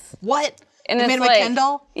penis. what? And You it's made him like, a Ken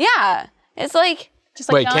doll? Yeah. It's like, Just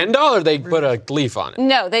like Wait, not Ken doll or they put a leaf on it?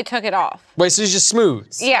 no, they took it off. Wait, so he's just smooth.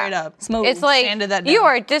 Yeah. Straight up. smooth. It's like Sanded that you down.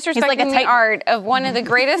 are disrespecting like a the titan. art of one of the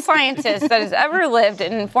greatest scientists that has ever lived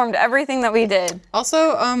and informed everything that we did.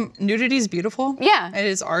 Also, nudity is beautiful. Yeah. It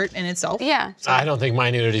is art in itself. Yeah. I don't think my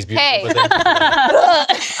nudity's beautiful. Hey. But thank you for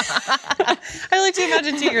that. I like to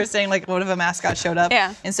imagine too. You're saying like, what if a mascot showed up?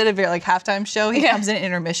 Yeah. Instead of your like halftime show, he Yeah. comes in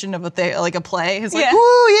intermission of a play. He's like, Yeah.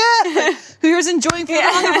 woo, yeah. Like, who's enjoying fun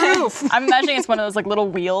on the roof? I'm imagining it's one of those like little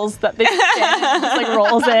wheels that they spin and just like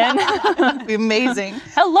rolls in. It'd be amazing.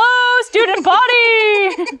 Hello, student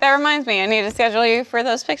body. That reminds me, I need to schedule you for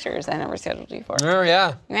those pictures I never scheduled you for. Oh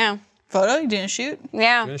yeah. Yeah. Photo? You didn't shoot?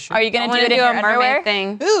 Yeah. Are you I gonna want do to it in do your a underwear? mermaid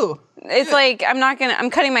thing. Ooh. It's like I'm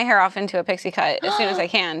cutting my hair off into a pixie cut as soon as I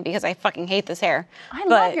can because I fucking hate this hair. I But,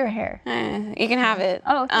 love your hair. You can have it.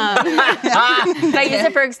 Oh, can I use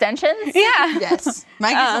it for extensions? Yeah. Yes.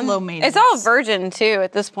 Maggie's a low maintenance. It's all virgin too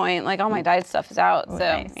at this point. Like all my dyed stuff is out. So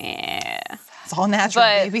nice. yeah. It's all natural,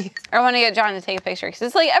 But baby. I want to get John to take a picture because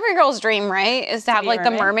it's like every girl's dream, right? Is to have be a like the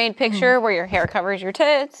mermaid? mermaid picture where your hair covers your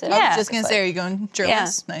tits. And I Yeah. was just going to say, are you going yeah.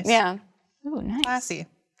 shirtless? Nice. Yeah. Ooh, nice. Classy.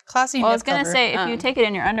 Classy Well, I was nip gonna cover. say if you take it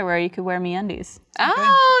in your underwear, you could wear MeUndies.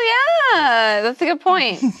 Oh yeah, that's a good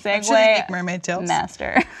point. I'm sure they Segway make mermaid tails.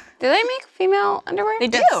 master. Do they make female underwear? They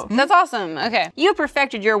do. That's awesome. Okay. You have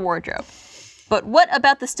perfected your wardrobe. But what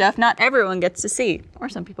about the stuff not everyone gets to see? Or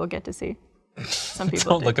some people get to see. Some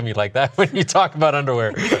people Don't do. look at me like that when you talk about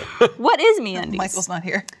underwear. What is MeUndies? Michael's not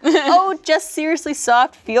here. Oh, just seriously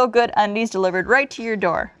soft, feel-good undies delivered right to your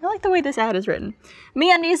door. I like the way this ad is written.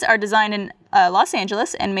 MeUndies are designed in Los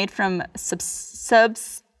Angeles and made from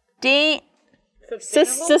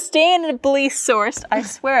sustainably sourced, I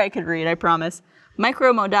swear I could read, I promise,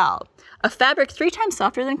 micromodal, a fabric 3 times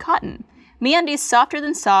softer than cotton. MeUndies softer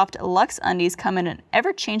than soft luxe undies come in an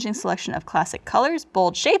ever-changing selection of classic colors,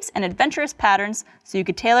 bold shapes, and adventurous patterns, so you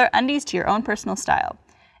could tailor undies to your own personal style.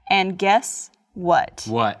 And guess what?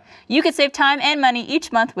 What? You could save time and money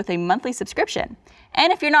each month with a monthly subscription.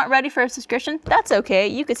 And if you're not ready for a subscription, that's okay,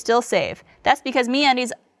 you could still save. That's because MeUndies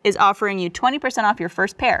is offering you 20% off your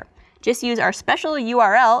first pair. Just use our special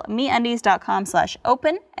URL,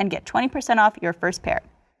 MeUndies.com/open, and get 20% off your first pair.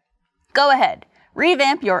 Go ahead,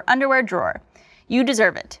 revamp your underwear drawer. You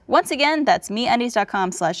deserve it. Once again, that's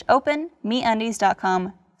MeUndies.com/open,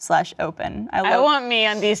 MeUndies.com/open. MeUndies.com/open. I want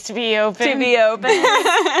MeUndies to be open. To be open.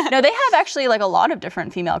 No, they have actually like a lot of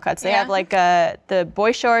different female cuts. They have like the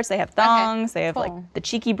boy shorts, they have thongs, they have like the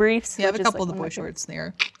cheeky briefs. Yeah, I have a which is, couple like, of the one boy my shorts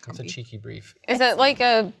there. It's a cheeky brief. Is it like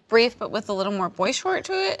a brief but with a little more boy short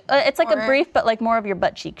to it? It's like a brief, but like more of your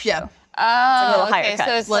butt cheek show. Yeah. Oh, little higher okay. cut.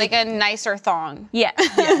 So it's like a nicer thong. Yeah.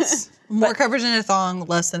 Yes. More coverage in a thong,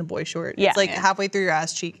 less than a boy short. Yeah. It's like halfway through your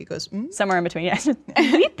ass cheek, it goes, Somewhere in between. Yeah.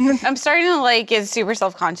 I'm starting to like get super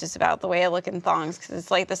self-conscious about the way I look in thongs because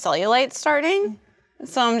it's like the cellulite's starting.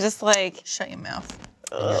 So I'm just like, shut your mouth.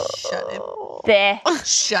 Shut it. Bleh.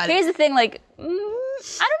 Shut Here's it. the thing, like, I don't know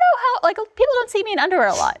how, like, people don't see me in underwear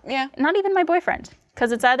a lot. Yeah. Not even my boyfriend.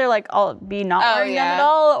 Because it's either like I'll be not wearing them at yeah.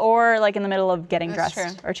 all or like in the middle of getting That's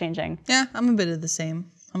dressed true. or changing. Yeah, I'm a bit of the same.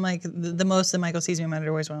 I'm like, the most that Michael sees me in my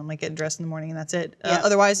underwear is when I'm like getting dressed in the morning and that's it.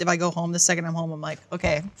 Otherwise, if I go home, the second I'm home, I'm like,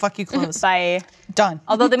 okay, fuck you clothes. By Done.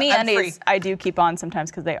 although the I'm free. MeUndies I do keep on sometimes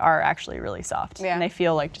because they are actually really soft. Yeah. And they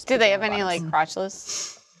feel like just do they have put any on like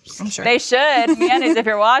crotchless? I'm sure. They should. MeUndies, if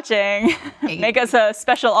you're watching, make us a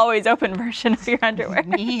special always open version of your underwear.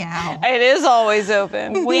 Meow. It is always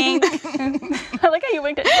open. Wink. I like how you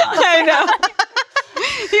winked at John. I know.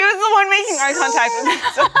 He was the one making eye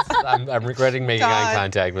contact with me. I'm regretting making eye God.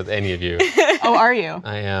 contact with any of you. Oh, are you?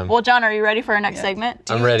 I am. Well, John, are you ready for our next segment?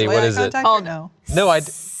 I'm ready. What is it? Oh, no. No,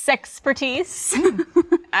 Sexpertise.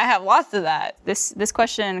 I have lots of that. This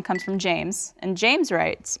question comes from James, and James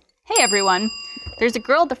writes, "Hey everyone, there's a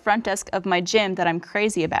girl at the front desk of my gym that I'm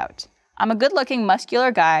crazy about. I'm a good-looking,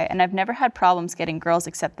 muscular guy, and I've never had problems getting girls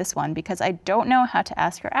except this one because I don't know how to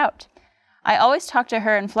ask her out. I always talk to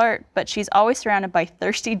her and flirt, but she's always surrounded by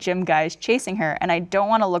thirsty gym guys chasing her, and I don't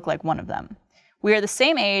want to look like one of them. We are the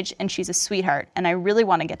same age, and she's a sweetheart, and I really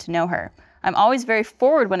want to get to know her. I'm always very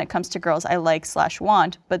forward when it comes to girls I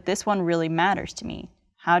like/want, but this one really matters to me.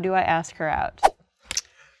 How do I ask her out?"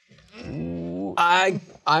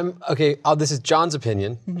 I'm okay. This is John's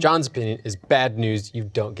opinion. John's opinion is bad news. You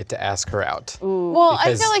don't get to ask her out. Well, I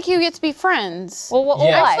Because- feel like you get to be friends. Well,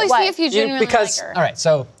 Yeah. why? Actually, Why? see if you genuinely because like her. all right,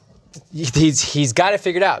 so he's got it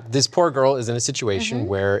figured out. This poor girl is in a situation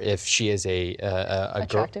where if she is a girl,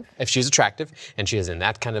 Attractive. if she's attractive and she is in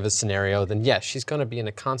that kind of a scenario, then yes, she's going to be in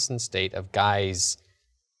a constant state of guys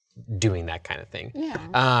doing that kind of thing.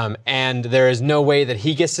 Yeah. And there is no way that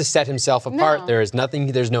he gets to set himself apart. No. There is nothing.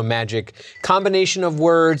 There's no magic combination of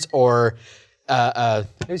words or. I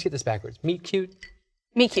always get this backwards. Meet cute.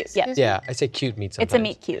 Meet cute, yeah. Yeah, I say cute meet sometimes. It's a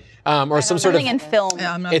meet cute. Or some sort of. Something in film.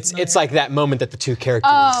 Yeah, I'm not It's familiar. like that moment that the two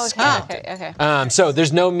characters. Oh, okay. So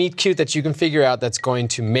there's no meet cute that you can figure out that's going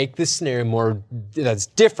to make this scenario that's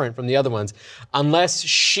different from the other ones, unless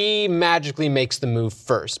she magically makes the move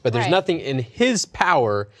first. But there's Right. nothing in his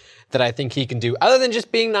power that I think he can do other than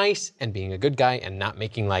just being nice and being a good guy and not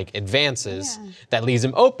making like advances that leaves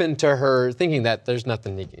him open to her thinking that there's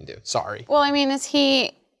nothing he can do. Sorry. Well, I mean,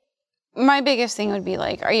 my biggest thing would be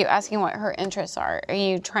like, are you asking what her interests are? Are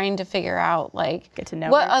you trying to figure out like, Get to know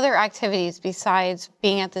what her. other activities besides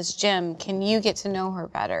being at this gym can you get to know her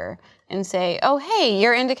better and say, oh, hey,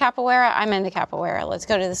 you're into capoeira, I'm into capoeira, let's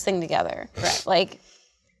go to this thing together. Right. Like,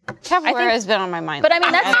 capoeira has been on my mind. But I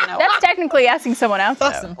mean, that's technically asking someone out, though.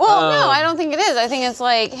 Awesome. Well, no, I don't think it is. I think it's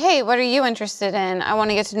like, hey, what are you interested in? I want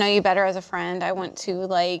to get to know you better as a friend. I want to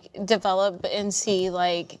like develop and see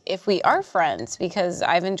like if we are friends because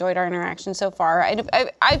I've enjoyed our interaction so far.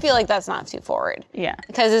 I feel like that's not too forward. Yeah.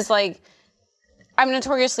 Because it's like, I'm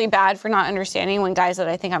notoriously bad for not understanding when guys that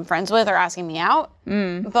I think I'm friends with are asking me out.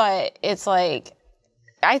 But it's like,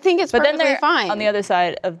 I think it's But then perfectly there, fine. on the other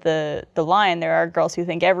side of the line, there are girls who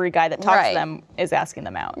think every guy that talks Right. to them is asking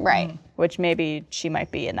them out. Right. Which maybe she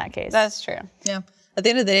might be in that case. That's true. Yeah. At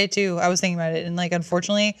the end of the day, too, I was thinking about it, and like,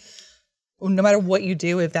 unfortunately, no matter what you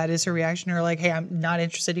do, if that is her reaction, or like, hey, I'm not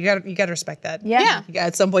interested, you gotta respect that. Yeah.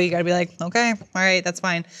 At some point, you gotta be like, okay, all right, that's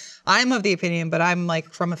fine. I'm of the opinion, but I'm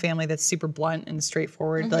like from a family that's super blunt and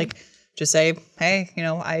straightforward. Like, just say, hey,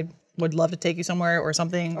 I would love to take you somewhere or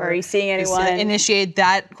something. Or are you seeing just, anyone? initiate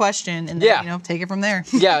that question, and then Yeah. take it from there.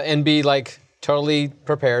 Yeah, and be like totally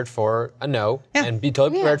prepared for a no, and be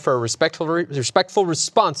totally prepared for a respectful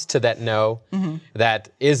response to that no that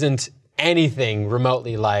isn't anything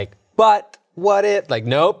remotely like, but what it like,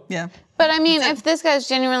 nope. Yeah. But I mean, if this guy's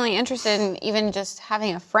genuinely interested in even just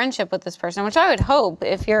having a friendship with this person, which I would hope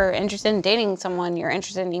if you're interested in dating someone, you're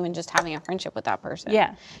interested in even just having a friendship with that person.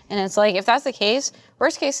 Yeah. And it's like, if that's the case,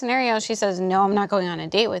 worst case scenario, she says, no, I'm not going on a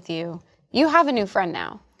date with you. You have a new friend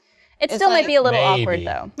now. it still might like- be a little Maybe. awkward,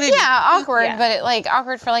 though. Maybe. Yeah, awkward, Yeah. but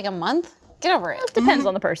awkward for like a month. Get over it. Depends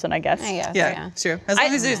on the person, I guess. I guess, Yeah, it's true. As long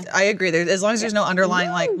as there's, I agree. As long as there's no underlying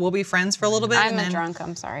like we'll be friends for a little bit. I'm and a then, drunk.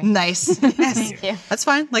 I'm sorry. Nice. Yes. you. That's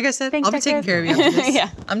fine. Like I said, Thanks, I'll be taking Declan. care of you after this. Yeah.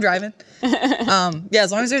 I'm driving. Yeah,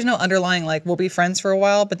 as long as there's no underlying like we'll be friends for a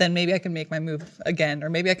while, but then maybe I can make my move again, or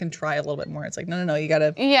maybe I can try a little bit more. It's like no, you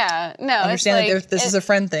gotta Yeah. No. understand it's like, that this is a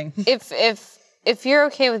friend thing. if you're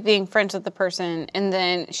okay with being friends with the person, and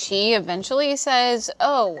then she eventually says,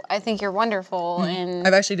 "Oh, I think you're wonderful," and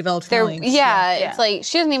I've actually developed feelings. yeah, it's like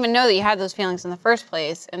she doesn't even know that you had those feelings in the first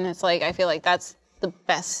place, and it's like I feel like that's the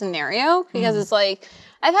best scenario because it's like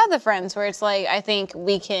I've had the friends where it's like I think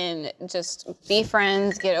we can just be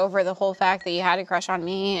friends, get over the whole fact that you had a crush on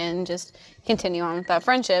me, and just continue on with that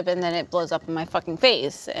friendship, and then it blows up in my fucking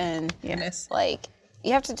face, and Goodness. like.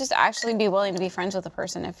 You have to just actually be willing to be friends with the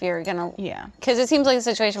person if you're gonna. Yeah. Because it seems like a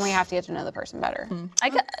situation where you have to get to know the person better. I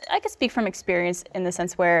could speak from experience in the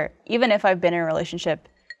sense where even if I've been in a relationship,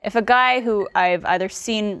 if a guy who I've either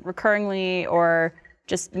seen recurringly or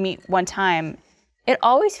just meet one time, it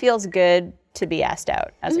always feels good to be asked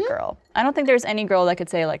out as a girl. I don't think there's any girl that could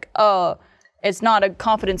say like, oh, it's not a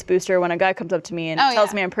confidence booster when a guy comes up to me and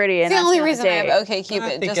tells me I'm pretty. And It's the only asks me on a reason I date.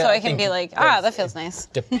 have OkCupid, just so I can be like, that feels nice.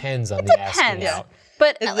 Depends on the asking out.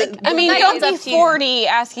 But like, I mean, when a guy don't comes be up to you- 40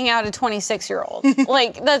 asking out a 26-year-old.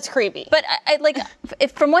 Like, that's creepy. But I like,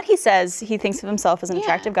 if from what he says, he thinks of himself as an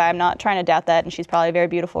attractive guy. I'm not trying to doubt that, and she's probably a very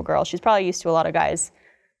beautiful girl. She's probably used to a lot of guys,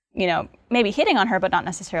 you know, maybe hitting on her, but not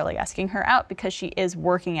necessarily asking her out because she is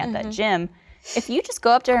working at that gym. If you just go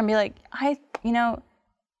up to her and be like, you know,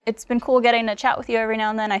 it's been cool getting to chat with you every now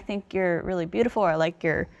and then. I think you're really beautiful, or I like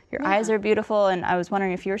your eyes are beautiful, and I was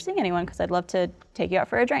wondering if you were seeing anyone because I'd love to take you out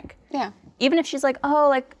for a drink. Yeah. Even if she's like, oh,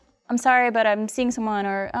 like, I'm sorry, but I'm seeing someone,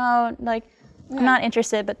 or oh, like, I'm not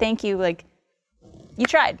interested, but thank you. Like, you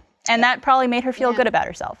tried, and that probably made her feel good about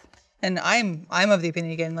herself. And I'm of the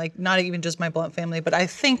opinion again, like not even just my blunt family, but I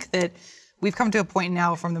think that we've come to a point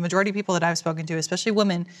now from the majority of people that I've spoken to, especially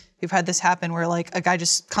women, who've had this happen where like a guy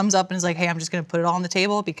just comes up and is like, hey, I'm just gonna put it all on the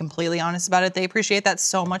table, be completely honest about it. They appreciate that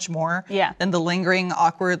so much more than the lingering,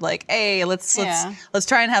 awkward, like, hey, let's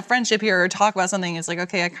try and have friendship here or talk about something. It's like,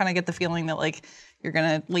 okay, I kind of get the feeling that like you're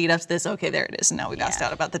gonna lead up to this, okay, there it is, and now we've asked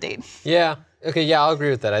out about the date. Yeah. Okay. Yeah, I'll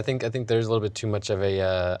agree with that. I think there's a little bit too much of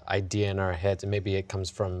a idea in our heads, and maybe it comes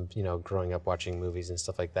from growing up watching movies and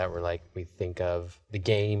stuff like that, where like we think of the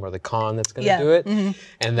game or the con that's going to do it,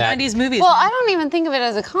 and that 90s movies. Well, I don't even think of it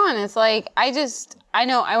as a con. It's like, I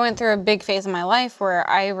know I went through a big phase in my life where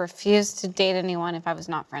I refused to date anyone if I was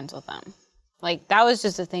not friends with them. Like, that was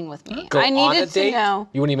just a thing with me. Go I on needed a date? to know.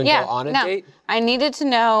 You wouldn't even go on a date? I needed to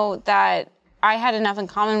know that I had enough in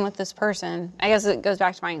common with this person. I guess it goes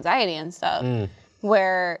back to my anxiety and stuff,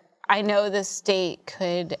 where I know this date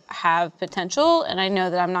could have potential, and I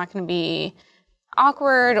know that I'm not going to be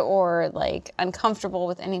awkward or like uncomfortable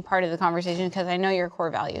with any part of the conversation because I know your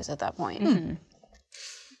core values at that point.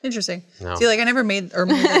 Interesting. No. See, like I never made like,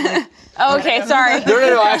 Okay, sorry.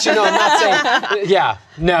 No, actually, no, I'm not saying. Yeah,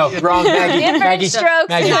 no, wrong, Maggie. strokes.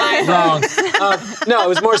 Maggie, wrong. No, it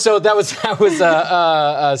was more so that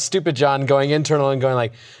was stupid John going internal and going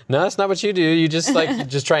like, no, that's not what you do. You just like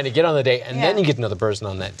just trying to get on the date, and then you get to know the person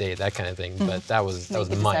on that date, that kind of thing. But that was my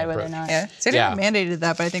Decide whether or approach. not. yeah. See, I never mandated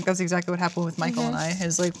that, but I think that's exactly what happened with Michael and I.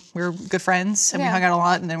 Is like we were good friends and we hung out a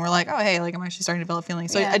lot, and then we're like, oh hey, like I'm actually starting to develop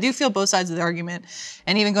feelings. So I do feel both sides of the argument,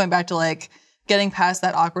 and even going back to like getting past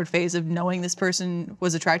that awkward phase of knowing this person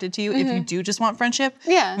was attracted to you if you do just want friendship.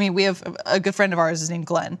 Yeah. I mean, we have a good friend of ours is named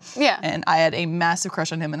Glenn. Yeah. And I had a massive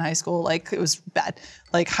crush on him in high school. Like it was bad.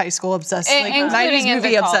 Like high school obsessed, like including 90s into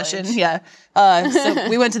movie college. obsession. Yeah. So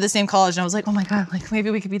we went to the same college, and I was like, oh my god, like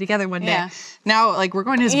maybe we could be together one day. Yeah. Now, like we're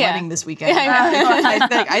going to his Yeah. wedding this weekend. I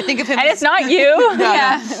know. I think of him. And it's not you.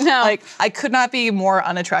 No. Like I could not be more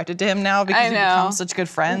unattracted to him now because I we know. become such good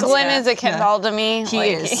friends. Glenn is a Ken Ball to me. He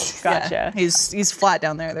like, is. Gotcha. Yeah. He's flat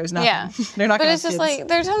down there. There's nothing. Yeah. They're not But gonna it's have just kids. like,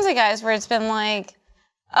 there are tons of guys where it's been like,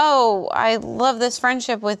 oh, I love this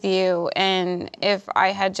friendship with you. And if I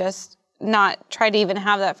had just not tried to even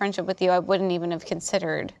have that friendship with you, I wouldn't even have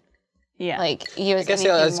considered Yeah. like you as I guess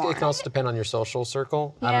anything more. it can also depend on your social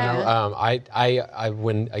circle. I Yeah. don't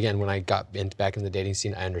know. When I got back in the dating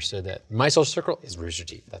scene, I understood that my social circle is Rooster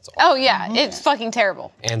Teeth. That's all. Oh yeah, it's fucking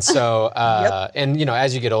terrible. And so, and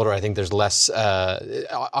as you get older, I think there's less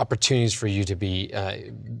opportunities for you to be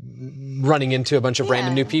running into a bunch of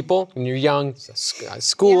random new people when you're young,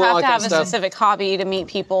 school, You all have that to kind have of a stuff. specific hobby to meet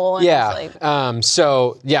people. And Yeah. It's like,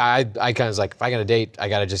 So yeah, I kind of was like, if I got a date, I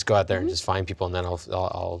got to just go out there and just find people, and then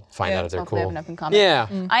I'll find out if they're Hopefully cool. have enough in common. Yeah.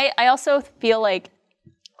 I also feel like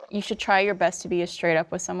you should try your best to be as straight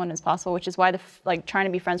up with someone as possible, which is why trying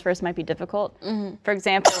to be friends first might be difficult. For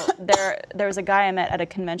example, there was a guy I met at a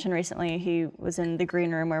convention recently. He was in the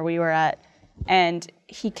green room where we were at, and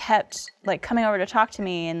he kept like coming over to talk to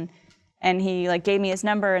me, and he like gave me his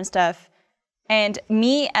number and stuff. And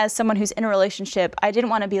me, as someone who's in a relationship, I didn't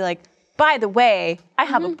want to be like, by the way, I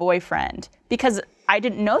have a boyfriend, because I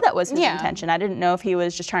didn't know that was his intention. I didn't know if he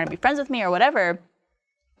was just trying to be friends with me or whatever.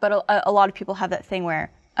 But a lot of people have that thing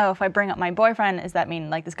where, oh, if I bring up my boyfriend, does that mean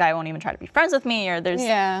like this guy won't even try to be friends with me? Or there's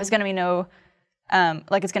going to be no,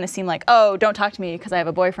 like it's going to seem like, oh, don't talk to me because I have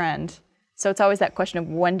a boyfriend. So it's always that question of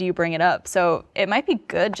when do you bring it up? So it might be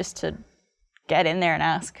good just to get in there and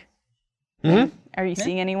ask, are you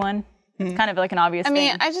seeing anyone? It's kind of like an obvious thing. I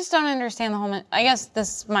mean, I just don't understand the whole, I guess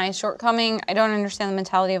this is my shortcoming. I don't understand the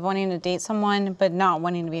mentality of wanting to date someone, but not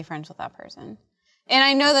wanting to be friends with that person. And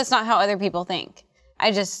I know that's not how other people think.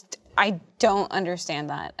 I don't understand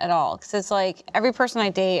that at all. Because it's like, every person I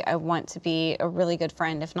date, I want to be a really good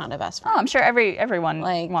friend, if not a best friend. Oh, I'm sure everyone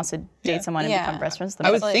wants to date someone and become best friends. I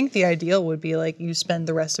would think the ideal would be like you spend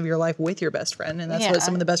the rest of your life with your best friend. And that's what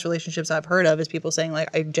some of the best relationships I've heard of is people saying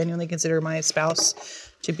like, I genuinely consider my spouse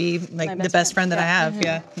to be like the best friend that I have.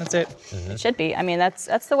 Yeah, that's it. It should be. I mean, that's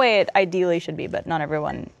the way it ideally should be, but not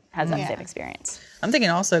everyone has that same experience. I'm thinking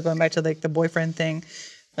also going back to like the boyfriend thing,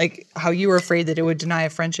 like how you were afraid that it would deny a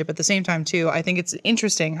friendship. At the same time too, I think it's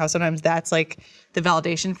interesting how sometimes that's like the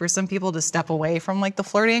validation for some people to step away from like the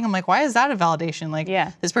flirting. I'm like, why is that a validation? Like,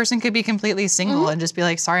 this person could be completely single and just be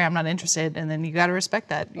like, sorry, I'm not interested. And then you got to respect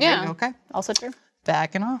that. You're like, okay. Also true.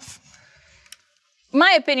 Backing off.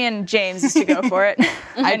 My opinion, James, is to go for it.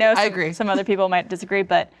 I know I agree. Some other people might disagree,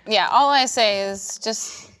 but yeah, all I say is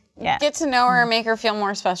just get to know her, make her feel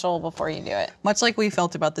more special before you do it. Much like we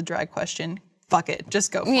felt about the drag question. Fuck it.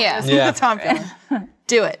 Just go for Yeah. it. Yeah. That's how I'm feeling.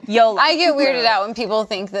 Do it. YOLO. I get weirded out when people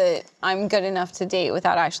think that I'm good enough to date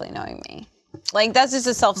without actually knowing me. Like, that's just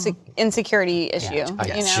a self-insecurity issue. I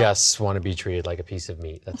you know? just want to be treated like a piece of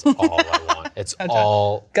meat. That's all I want. It's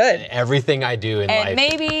all good. Everything I do in life. And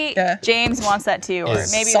maybe James wants that too, or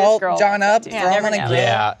maybe Salt this girl John up, wants throw that too. him on a grill.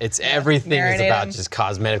 Yeah, it's everything is Marinate about him. just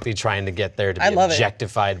cosmetically trying to get there to I be love it.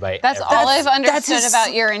 objectified by That's everyone. all I've understood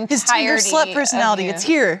about your entirety. His Tinder slut personality. It's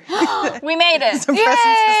here. We made it.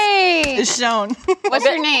 Yay! It's shown. What's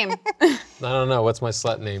your name? I don't know. What's my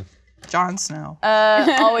slut name? Jon Snow.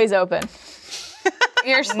 Always open.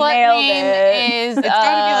 Your slut Nailed name it. is It's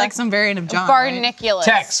gotta be like some variant of John. right? Barniculus.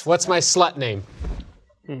 Tex, what's my slut name?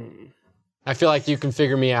 I feel like you can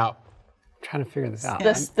figure me out. Trying to figure this out.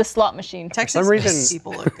 The slot machine. Texas some reason-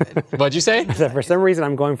 people look good. What'd you say? For some reason,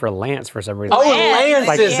 I'm going for Lance for some reason. Oh, Lance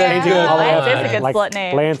Like is a changing good all the Lance way is up a to, good like, slut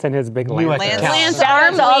name. Lance and his big Lance. Lance Shout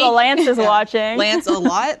out to all the Lances watching. Lance a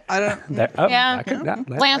lot. I don't. Yeah. I could, that,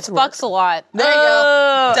 Lance fucks a lot. There you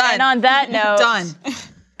go. Done. And on that note, Done.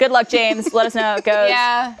 good luck, James. Let us know how it goes.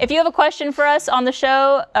 Yeah. If you have a question for us on the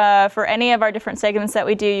show, for any of our different segments that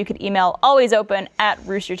we do, you could email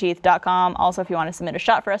alwaysopen@roosterteeth.com. Also, if you want to submit a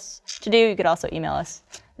shot for us to do, you could also email us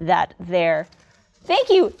that there.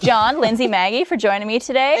 Thank you, John, Lindsay, Maggie, for joining me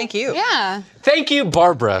today. Thank you. Yeah. Thank you,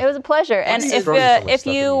 Barbara. It was a pleasure. And Let's if throw so much if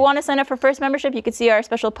stuff you in. want to sign up for First Membership, you could see our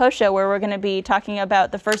special post show where we're going to be talking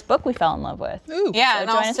about the first book we fell in love with. Ooh. Yeah, So and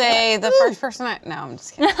join I'll us for say the first person No, I'm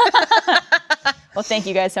just kidding. Well, thank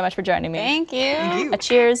you guys so much for joining me. Thank you. A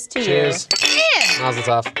cheers to Cheers. you. Mazel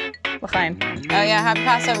tov. L'chaim. Oh, yeah, happy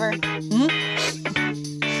Passover.